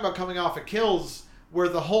 especially talking about coming off of Kills, where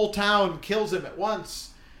the whole town kills him at once,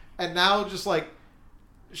 and now just like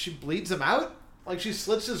she bleeds him out, like she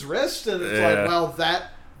slits his wrist, and it's like, well,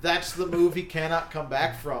 that's the move he cannot come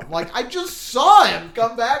back from. Like, I just saw him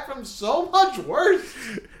come back from so much worse.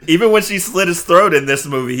 Even when she slit his throat in this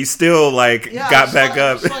movie, he still got back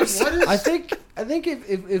up. Like, what is... I think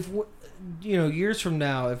if years from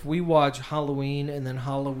now, if we watch Halloween and then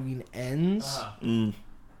Halloween Ends,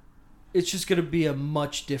 it's just going to be a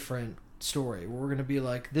much different story. We're going to be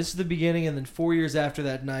like, this is the beginning, and then 4 years after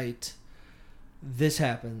that night, this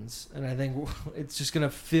happens. And I think it's just going to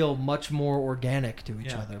feel much more organic to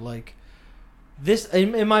each other. Like, this,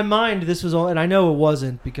 in my mind, this was all, and I know it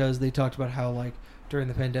wasn't, because they talked about how, like, during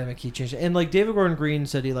the pandemic he changed it. And, like, David Gordon Green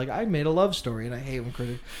said I made a love story, and I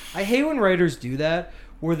hate when writers do that,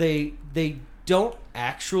 where they don't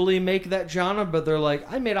actually make that genre, but they're like,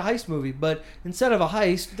 I made a heist movie, but instead of a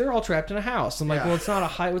heist, they're all trapped in a house. I'm like, well, it's not a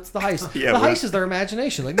heist. What's the heist? The heist is their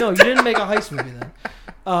imagination. Like, no, you didn't make a heist movie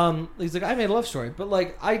then. He's like, I made a love story, but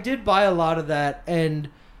like, I did buy a lot of that, and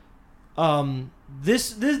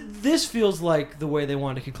this feels like the way they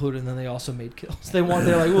wanted to conclude it, and then they also made Kills. They're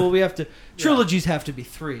like, well, we have to trilogies have to be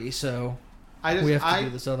 3, so we have to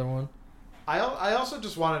do this other one. I also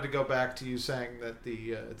just wanted to go back to you saying that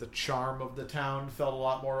the charm of the town felt a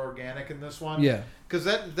lot more organic in this one. Yeah. Because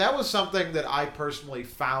that was something that I personally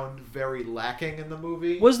found very lacking in the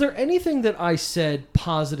movie. Was there anything that I said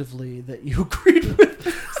positively that you agreed with?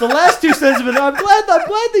 It's the last 2 sentences, but I'm glad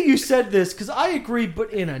that you said this, because I agree,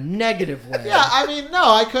 but in a negative way. Yeah, I mean, no,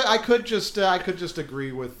 I could just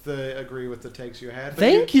agree with the takes you had.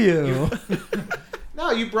 Thank you.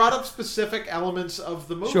 No, you brought up specific elements of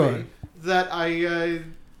the movie. Sure. That I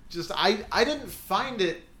didn't find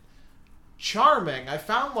it charming. I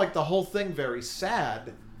found like the whole thing very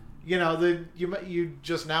sad. You know, you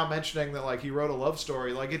just now mentioning that like he wrote a love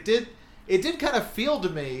story. Like it did kind of feel to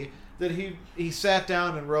me that he sat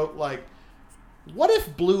down and wrote like what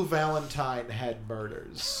if Blue Valentine had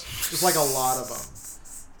murders? Just like a lot of them.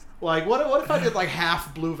 Like, what if I did like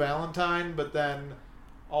half Blue Valentine, but then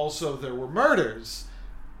also there were murders?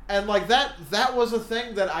 And like that was a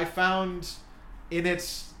thing that I found in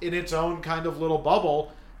its own kind of little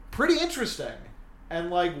bubble pretty interesting and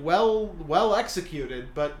like well executed,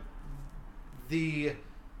 but the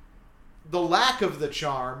lack of the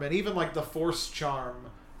charm and even like the forced charm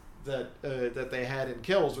that they had in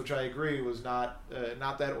Kills, which I agree was not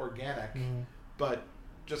that organic, but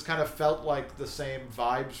just kind of felt like the same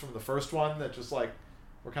vibes from the first one that just like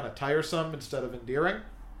were kind of tiresome instead of endearing.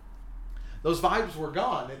 Those vibes were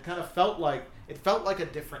gone. It kind of felt like a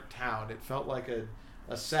different town. It felt like a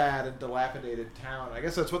sad and dilapidated town. I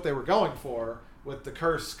guess that's what they were going for with the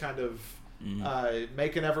curse kind of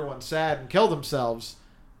making everyone sad and kill themselves.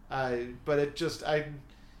 But it just I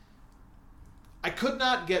could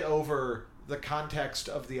not get over the context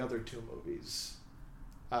of the other two movies,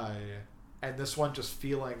 and this one just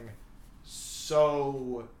feeling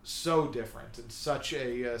so different and such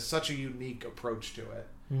a unique approach to it.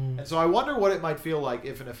 And so I wonder what it might feel like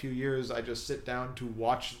if in a few years I just sit down to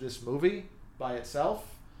watch this movie by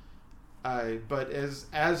itself. But as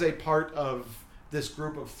a part of this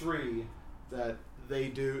group of three that they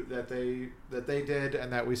did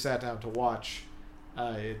and that we sat down to watch,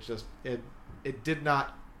 it did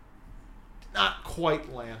not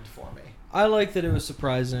quite land for me. I like that it was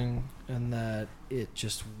surprising and that it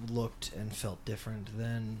just looked and felt different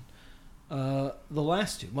than the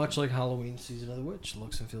last two. Much like Halloween Season of the Witch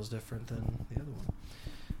looks and feels different than the other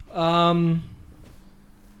one.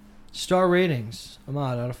 Star ratings.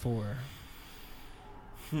 Ahmad, out of 4.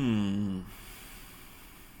 I'm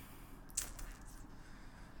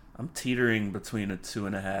teetering between a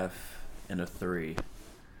 2.5 and a 3.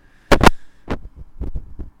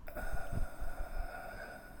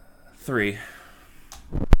 3.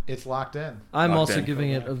 It's locked in. I'm Locked also in.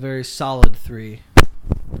 giving it a very solid 3.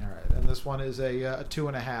 All right, and this one is a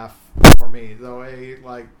 2.5 for me, though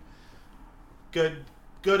good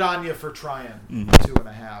on you for trying.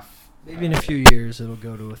 2.5. Maybe in a few years it'll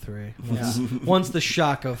go to a 3. Once the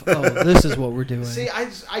shock of, this is what we're doing. See, I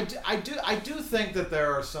do think that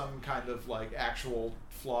there are some kind of like actual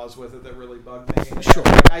flaws with it that really bug me. Sure.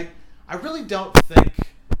 I really don't think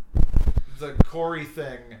the Corey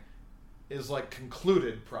thing is like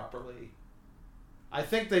concluded properly. I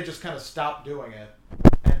think they just kind of stopped doing it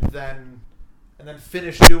and then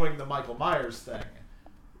finished doing the Michael Myers thing.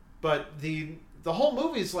 But the whole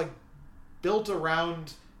movie's like built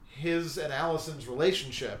around his and Allison's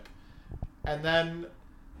relationship, and then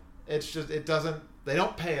they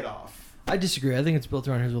don't pay it off. I disagree. I think it's built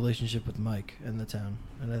around his relationship with Mike and the town,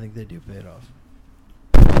 and I think they do pay it off.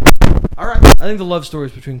 All right. I think the love story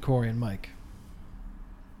is between Corey and Mike.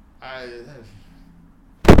 I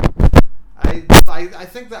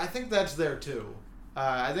think that's there too.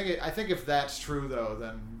 I think if that's true though,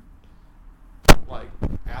 then like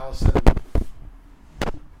Allison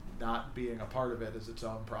not being a part of it is its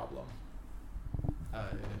own problem.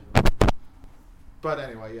 But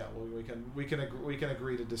anyway, yeah, well, we can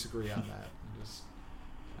agree to disagree on that.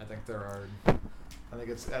 I think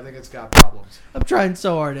it's got problems. I'm trying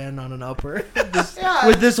so hard to end on an upper Yeah,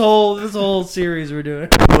 with this whole series we're doing.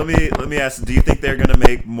 Let me ask, do you think they're going to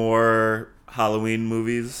make more Halloween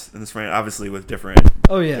movies in this franchise? Obviously with different.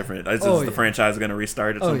 Is the franchise going to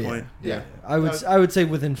restart at some point? Yeah. I would say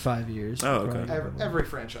within 5 years. Oh, okay. Every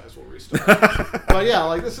franchise will restart. But yeah,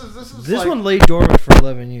 like this This like, one lay dormant for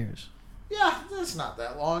 11 years. Yeah, that's not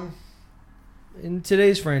that long. In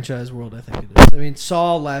today's franchise world, I think it is. I mean,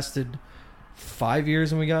 Saw lasted 5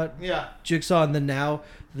 years and we got Jigsaw, and then now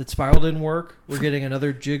that Spiral didn't work, we're getting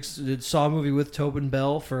another Saw movie with Tobin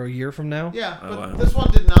Bell for a year from now. Yeah, but wow. this one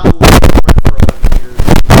did not lay dormant for 11 years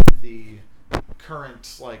in the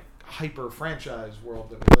current like hyper franchise world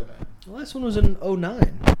that we live in. The last one was in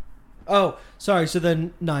 2009. Oh, sorry. So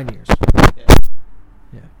then 9 years. Yeah.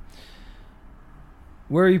 Yeah.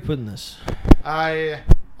 Where are you putting this? All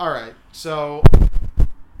right. So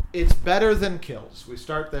it's better than Kills. We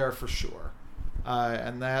start there for sure,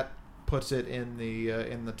 and that puts it in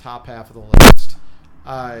the top half of the list.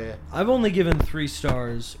 I've only given 3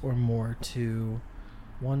 stars or more to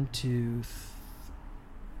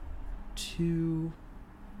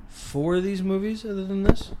 4 of these movies other than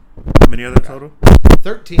this. How many other total?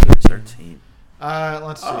 13. 13.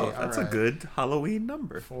 Let's see. Oh, that's All a right. good Halloween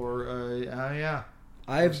number. Yeah.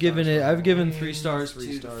 I've given 3 stars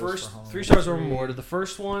to the first 3 stars or more to the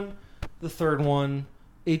first one, the third one,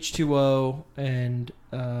 H2O, and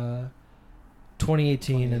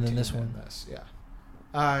 2018, and then this one.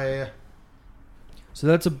 Yeah. So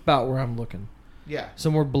that's about where I'm looking. Yeah.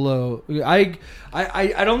 Somewhere below. I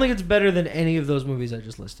don't think it's better than any of those movies I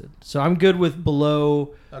just listed. So I'm good with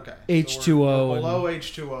below Okay. H2O. So we're below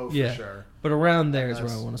H2O for Yeah. sure. But around there is where I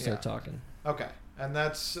that's- want to start yeah. talking. Okay. And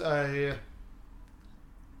that's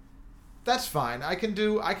fine. I can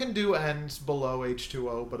do ends below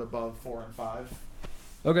H2O but above 4 and 5,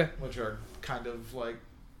 Okay. which are kind of like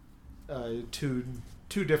two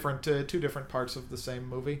different parts of the same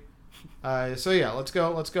movie. So yeah, let's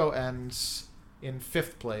go ends in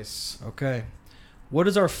 5th place. Okay. What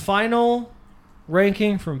is our final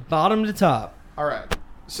ranking from bottom to top? All right.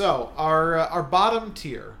 So our bottom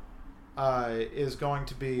tier is going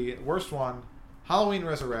to be worst one, Halloween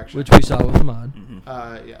Resurrection. Which we saw with Ahmad.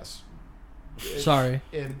 Yes. Sorry.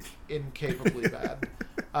 Incapably bad.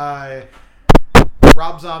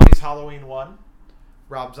 Rob Zombie's Halloween 1,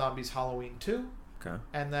 Rob Zombie's Halloween 2, Okay.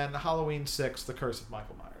 and then Halloween 6, The Curse of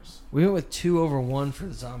Michael Myers. We went with 2 over 1 for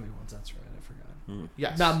the zombie ones. That's right. I forgot.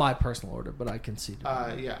 Yes. Not my personal order, but I can see.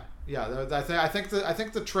 Yeah. I think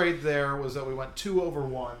the trade there was that we went 2 over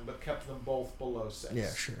 1, but kept them both below 6.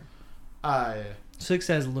 Yeah, sure. 6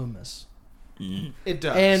 has Loomis. It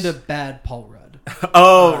does. And a bad Paul Rudd.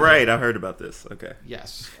 Oh, right. I heard about this. Okay.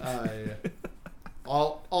 Yes.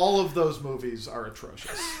 All of those movies are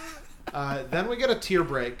atrocious. Then we get a tier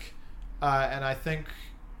break, and I think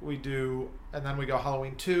we do, and then we go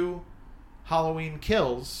Halloween 2, Halloween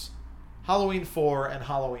Kills, Halloween 4, and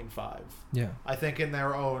Halloween 5. Yeah. I think in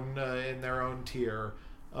their own tier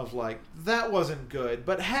of like that wasn't good,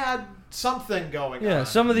 but had something going on. Yeah,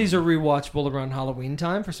 some of these are rewatchable around Halloween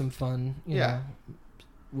time for some fun, you know,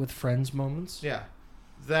 with friends moments. Yeah.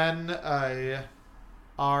 Then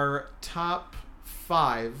our top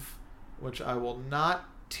 5, which I will not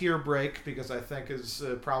tier break because I think is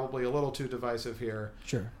probably a little too divisive here.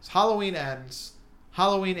 Sure. It's Halloween Ends,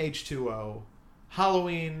 Halloween H2O,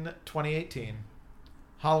 Halloween 2018,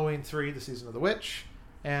 Halloween 3, The Season of the Witch,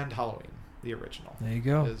 and Halloween, the original. There you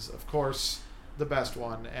go. Is, of course, the best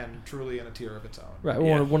one and truly in a tier of its own. Right,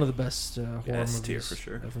 Yeah. one of the best horror S movies tier for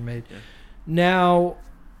sure. ever made. Yeah. Now,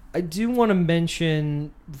 I do want to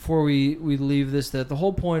mention before we leave this that the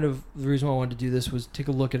whole point of the reason why I wanted to do this was take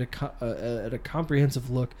a look at a comprehensive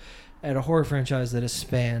look at a horror franchise that has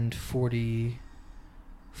spanned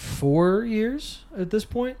 44 years at this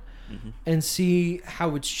point, and see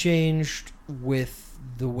how it's changed with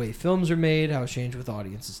the way films are made, how it's changed with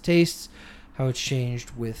audiences' tastes, how it's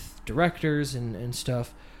changed with directors and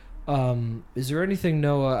stuff. Is there anything,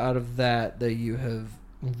 Noah, out of that you have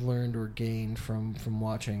learned or gained from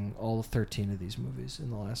watching all 13 of these movies in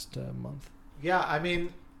the last month? Yeah, I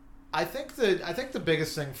mean, I think the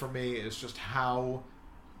biggest thing for me is just how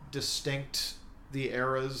distinct the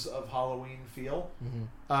eras of Halloween feel,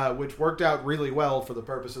 which worked out really well for the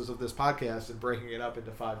purposes of this podcast and breaking it up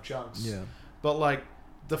into 5 chunks. Yeah. But like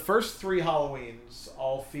the first 3 Halloweens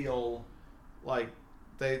all feel like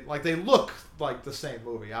they look like the same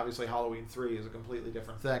movie. Obviously, Halloween 3 is a completely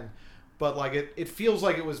different thing, but like it feels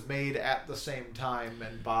like it was made at the same time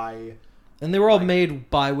and by. And they were all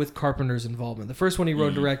made with Carpenter's involvement. The first one he wrote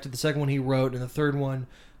and directed, the second one he wrote, and the third one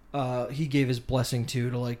he gave his blessing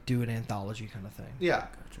to like do an anthology kind of thing. Yeah,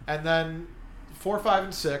 and then 4, 5,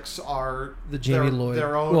 and 6 are the Jamie Lloyd,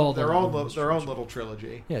 their own little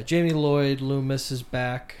trilogy. Yeah, Jamie Lloyd Loomis is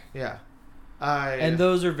back. Yeah, and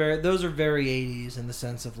those are very 80s in the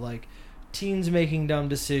sense of like teens making dumb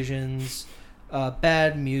decisions,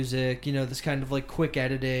 bad music. You know, this kind of like quick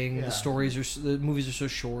editing. Yeah. The movies are so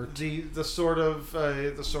short. The sort of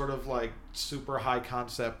like super high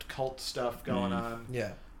concept cult stuff going on.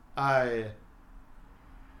 Yeah.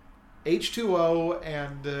 H2O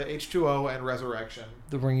and Resurrection.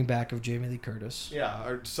 The bringing back of Jamie Lee Curtis. Yeah,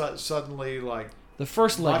 are suddenly like the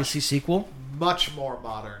first Legacy sequel. Much more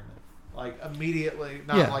modern. Like immediately,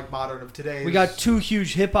 not like modern of today. We got 2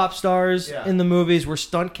 huge hip hop stars in the movies. We're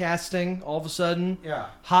stunt casting all of a sudden. Yeah.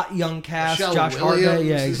 Hot young cast. Michelle Josh Williams Hartnett.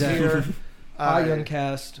 Yeah, is exactly. here. Hot young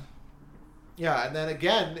cast. Yeah, and then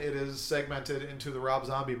again, it is segmented into the Rob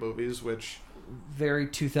Zombie movies, which very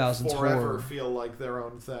 2000s forever horror. Feel like their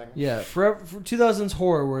own thing. Yeah, for 2000s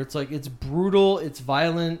horror, where it's like it's brutal, it's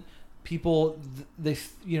violent. People, they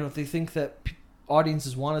think that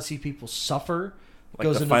audiences want to see people suffer.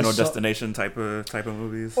 Like the Final Destination type of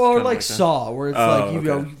movies, or like Saw, where it's like you okay.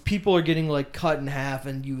 know people are getting like cut in half,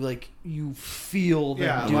 and you feel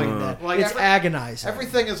them doing that. Like it's agonizing.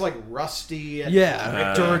 Everything is like rusty and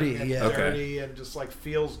dirty, dirty, and just like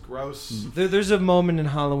feels gross. There's a moment in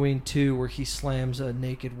Halloween 2 where he slams a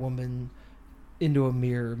naked woman into a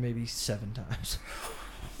mirror maybe 7 times.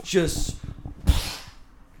 Just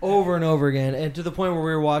over and over again, and to the point where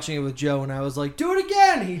we were watching it with Joe, and I was like, "Do it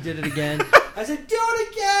again!" He did it again. I said, "Do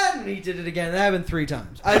it again!" And he did it again. That happened 3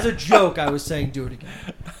 times. As a joke, I was saying, "Do it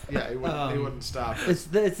again." Yeah, he wouldn't stop. It's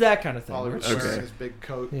that kind of thing. While he was Okay. wearing his big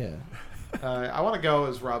coat. Yeah. I want to go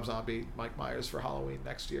as Rob Zombie, Mike Myers for Halloween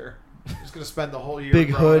next year. I'm just gonna spend the whole year Big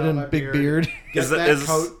growing hood out and my big beard. Get that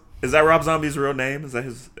coat. Is that Rob Zombie's real name? Is that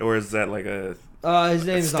his, or is that like a His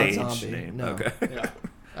name is not stage Zombie. name? No. Okay, Yeah.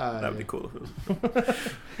 that'd be cool.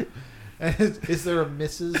 Is there a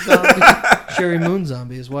Mrs. Zombie? Sherry Moon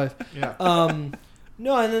Zombie, his wife. Yeah.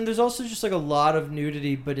 No, and then there's also just like a lot of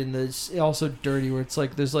nudity, but in this also dirty, where it's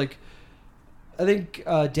like there's like, I think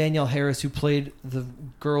Danielle Harris, who played the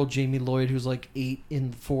girl Jamie Lloyd, who's like 8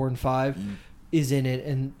 in 4 and 5, is in it,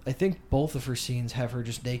 and I think both of her scenes have her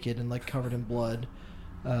just naked and like covered in blood,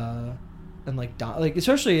 and like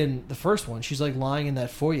especially in the first one, she's like lying in that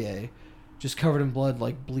foyer, just covered in blood,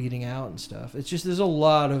 like bleeding out and stuff. It's just there's a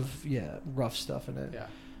lot of rough stuff in it. Yeah.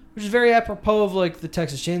 Which is very apropos of like the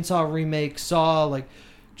Texas Chainsaw remake, Saw, like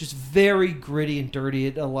just very gritty and dirty.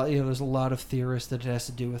 There's a lot of theorists that it has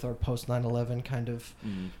to do with our post 9/11 kind of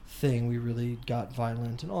thing. We really got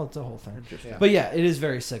violent and it's a whole thing. Yeah. But yeah, it is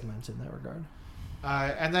very segmented in that regard.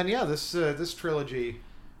 And then this trilogy.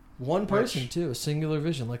 One person too, a singular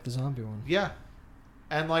vision like the zombie one. Yeah.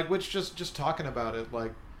 And like which just talking about it,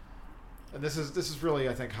 like, and this is really,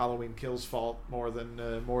 I think, Halloween Kills' fault more than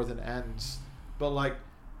Ends. But like,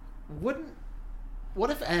 what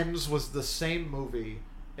if Ends was the same movie,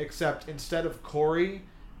 except instead of Corey,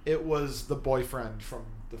 it was the boyfriend from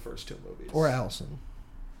the first 2 movies, Or Allison.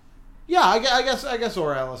 Yeah, I guess,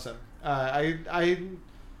 or Allison. I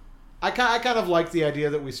kind of like the idea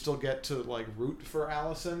that we still get to like root for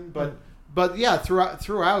Allison, but yeah,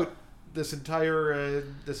 throughout this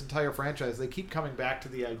entire franchise, they keep coming back to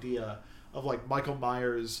the idea of like Michael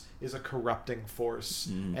Myers is a corrupting force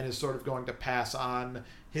and is sort of going to pass on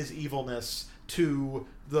his evilness to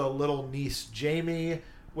the little niece Jamie,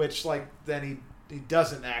 which like then he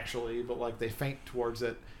doesn't actually, but like they feint towards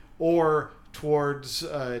it, or towards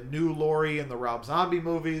new Laurie in the Rob Zombie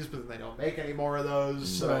movies, but then they don't make any more of those.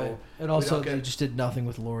 So Right. And also they just did nothing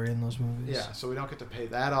with Laurie in those movies. yeah, so we don't get to pay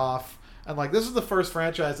that off. And like this is the first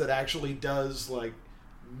franchise that actually does like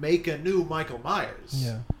make a new Michael Myers.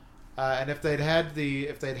 Yeah. And if they'd had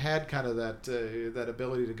kind of that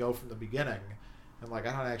ability to go from the beginning, and like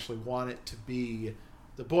I don't actually want it to be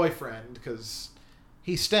the boyfriend because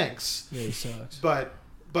he stinks. Yeah, he sucks. But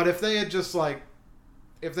if they had just like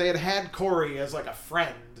if they had Corey as like a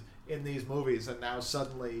friend in these movies, and now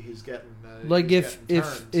suddenly he's getting like if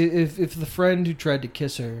the friend who tried to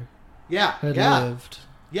kiss her had lived,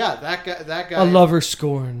 that guy a lover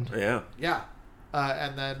scorned. Yeah.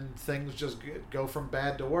 And then things just go from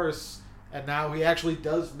bad to worse, and now he actually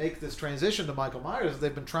does make this transition to Michael Myers that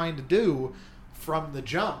they've been trying to do from the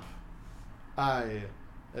jump. I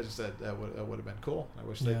just said that would have been cool. I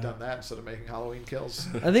wish they'd done that instead of making Halloween Kills.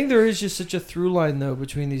 I think there is just such a through line though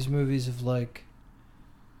between these movies of like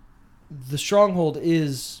the stronghold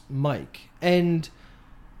is Mike, and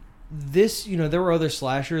this, there were other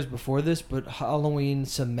slashers before this, but Halloween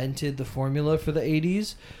cemented the formula for the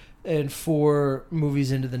 80s and for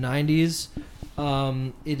movies into the 90s.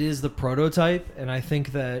 It is the prototype, and I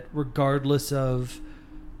think that regardless of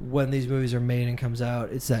when these movies are made and comes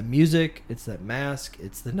out, it's that music, it's that mask,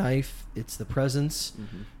 it's the knife, it's the presence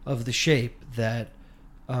of the shape that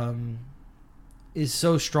is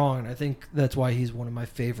so strong, and I think that's why he's one of my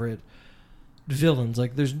favorite villains.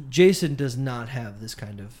 Like Jason does not have this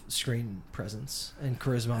kind of screen presence and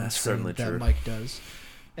charisma on screen that Mike does,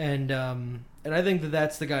 and I think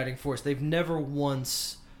that's the guiding force. They've never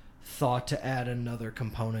once thought to add another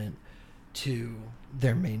component to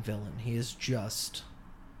their main villain. He is just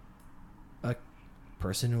a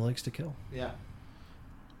person who likes to kill. Yeah.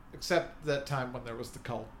 Except that time when there was the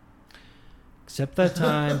cult. Except that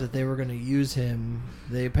time that they were going to use him.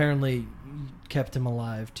 They apparently kept him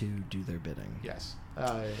alive to do their bidding. Yes.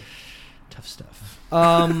 Tough stuff.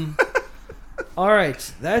 All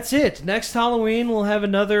right, that's it. Next Halloween, we'll have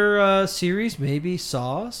another series, maybe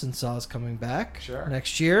Saw, since Saw's coming back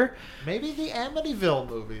next year. Maybe the Amityville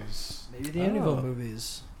movies. Maybe the Amityville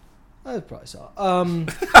movies. I probably saw.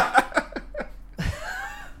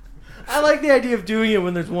 I like the idea of doing it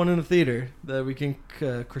when there's one in the theater that we can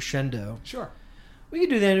crescendo. Sure. We could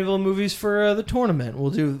do the Amityville movies for the tournament.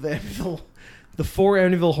 We'll do the 4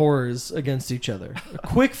 Amityville horrors against each other. A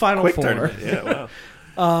quick final four. Tournament. Yeah,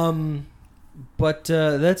 wow. But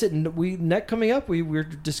that's it. Coming up, we're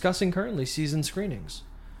discussing currently season screenings.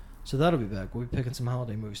 So that'll be back. We'll be picking some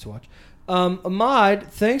holiday movies to watch. Ahmad,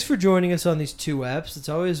 thanks for joining us on these 2 eps. It's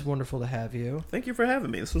always wonderful to have you. Thank you for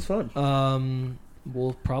having me. This was fun.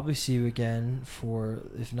 We'll probably see you again for,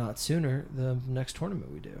 if not sooner, the next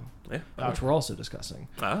tournament we do. Yeah. Which we're also discussing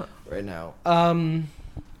Ah. right now. A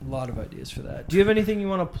lot of ideas for that. Do you have anything you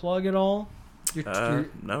want to plug at all? Your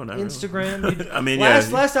No, not Instagram? Really. I mean,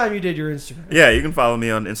 last time you did your Instagram. Yeah, you can follow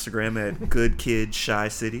me on Instagram at Good Kid Shy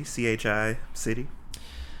City, CHI City.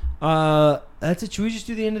 That's it. Should we just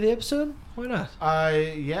do the end of the episode? Why not?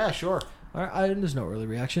 Yeah, sure. All right, there's no early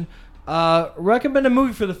reaction. Recommend a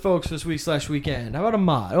movie for the folks this week/weekend. How about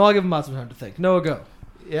Ahmad? Well, I'll give Ahmad some time to think. Noah, go.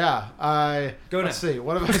 Yeah, let's see.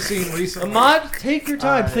 What have I seen recently? Ahmad, take your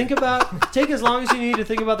time. Take as long as you need to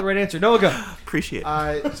think about the right answer. Noah, go. Appreciate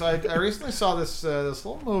it. So I recently saw this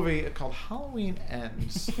little movie called Halloween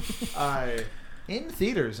Ends. In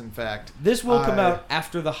theaters, in fact. This will come out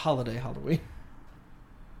after the holiday Halloween.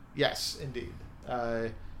 Yes, indeed.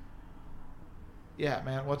 Yeah,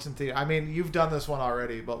 man, what's in theater? I mean, you've done this one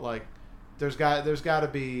already, but like, there's got to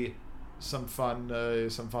be some fun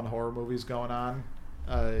horror movies going on,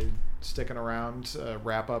 sticking around.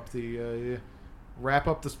 Wrap up the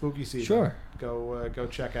spooky season. Sure. Go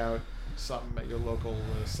check out something at your local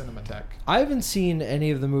Cinematheque. I haven't seen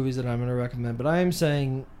any of the movies that I'm going to recommend, but I am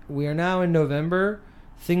saying we are now in November.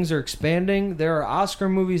 Things are expanding. There are Oscar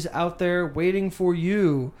movies out there waiting for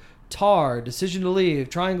you. Tar, Decision to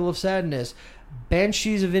Leave, Triangle of Sadness,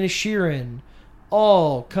 Banshees of Inisherin,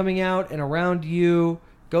 all coming out and around you.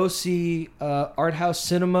 Go see Art House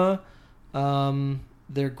Cinema.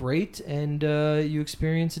 They're great, and you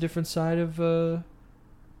experience a different side of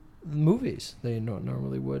movies than you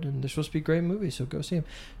normally would, and they're supposed to be great movies, so go see them.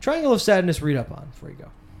 Triangle of Sadness, read up on before you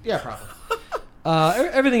go. Yeah, probably.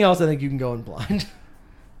 Everything else, I think you can go in blind.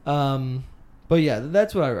 But yeah,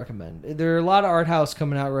 that's what I recommend. There are a lot of art house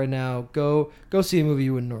coming out right now. Go see a movie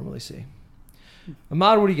you wouldn't normally see.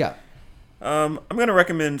 Ahmad, what do you got? I'm gonna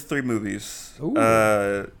recommend 3 movies.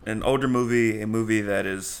 An older movie, a movie that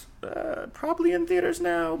is probably in theaters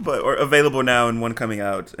now, or available now, and one coming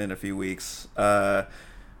out in a few weeks.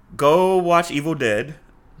 Go watch Evil Dead.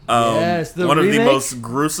 Yes, the one remake? of the most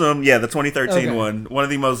gruesome, the 2013 one. One of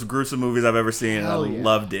the most gruesome movies I've ever seen. Hell and I yeah.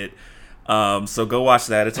 loved it. So go watch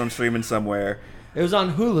that. It's on streaming somewhere. It was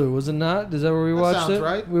on Hulu, was it not? Is that where we watched sounds it?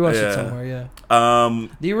 right. We watched it Yeah. somewhere, yeah.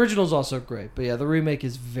 The original's also great, but yeah, the remake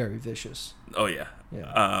is very vicious. Oh yeah.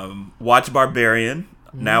 Yeah. Watch Barbarian,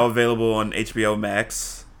 now available on HBO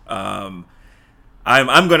Max. I'm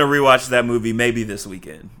gonna rewatch that movie maybe this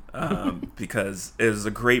weekend because it was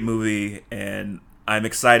a great movie, and I'm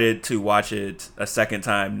excited to watch it a second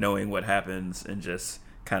time, knowing what happens and just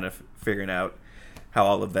kind of figuring out how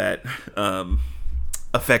all of that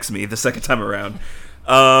affects me the second time around.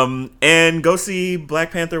 And go see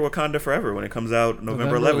Black Panther Wakanda Forever when it comes out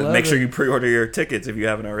November 11th. Make sure you pre-order your tickets if you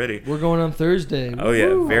haven't already. We're going on Thursday. Oh yeah,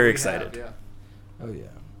 Woo! very excited. Yeah. Oh yeah.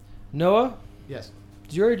 Noah, Yes.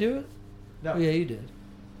 did you already do it? No. Oh, yeah, you did.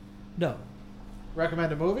 No.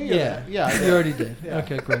 Recommend a movie? Yeah. Yeah. I did. You already did. Yeah.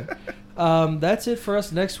 Okay, great. That's it for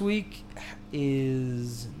us. Next week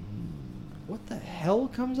is... What the hell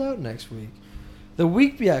comes out next week? The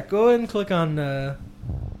week... Yeah, go ahead and click on...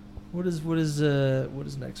 What is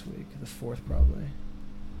next week? The 4th, probably.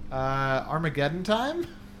 Armageddon Time?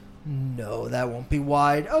 No, that won't be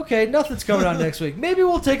wide. Okay, nothing's coming out next week. Maybe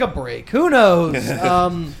we'll take a break. Who knows?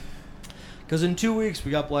 Because in 2 weeks,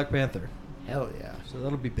 we got Black Panther. Hell yeah. So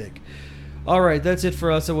that'll be big. All right, that's it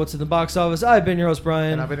for us at What's in the Box Office. I've been your host,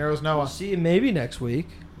 Brian. And I've been Heroes Noah. We'll see you maybe next week.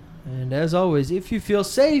 And as always, if you feel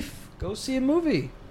safe, go see a movie.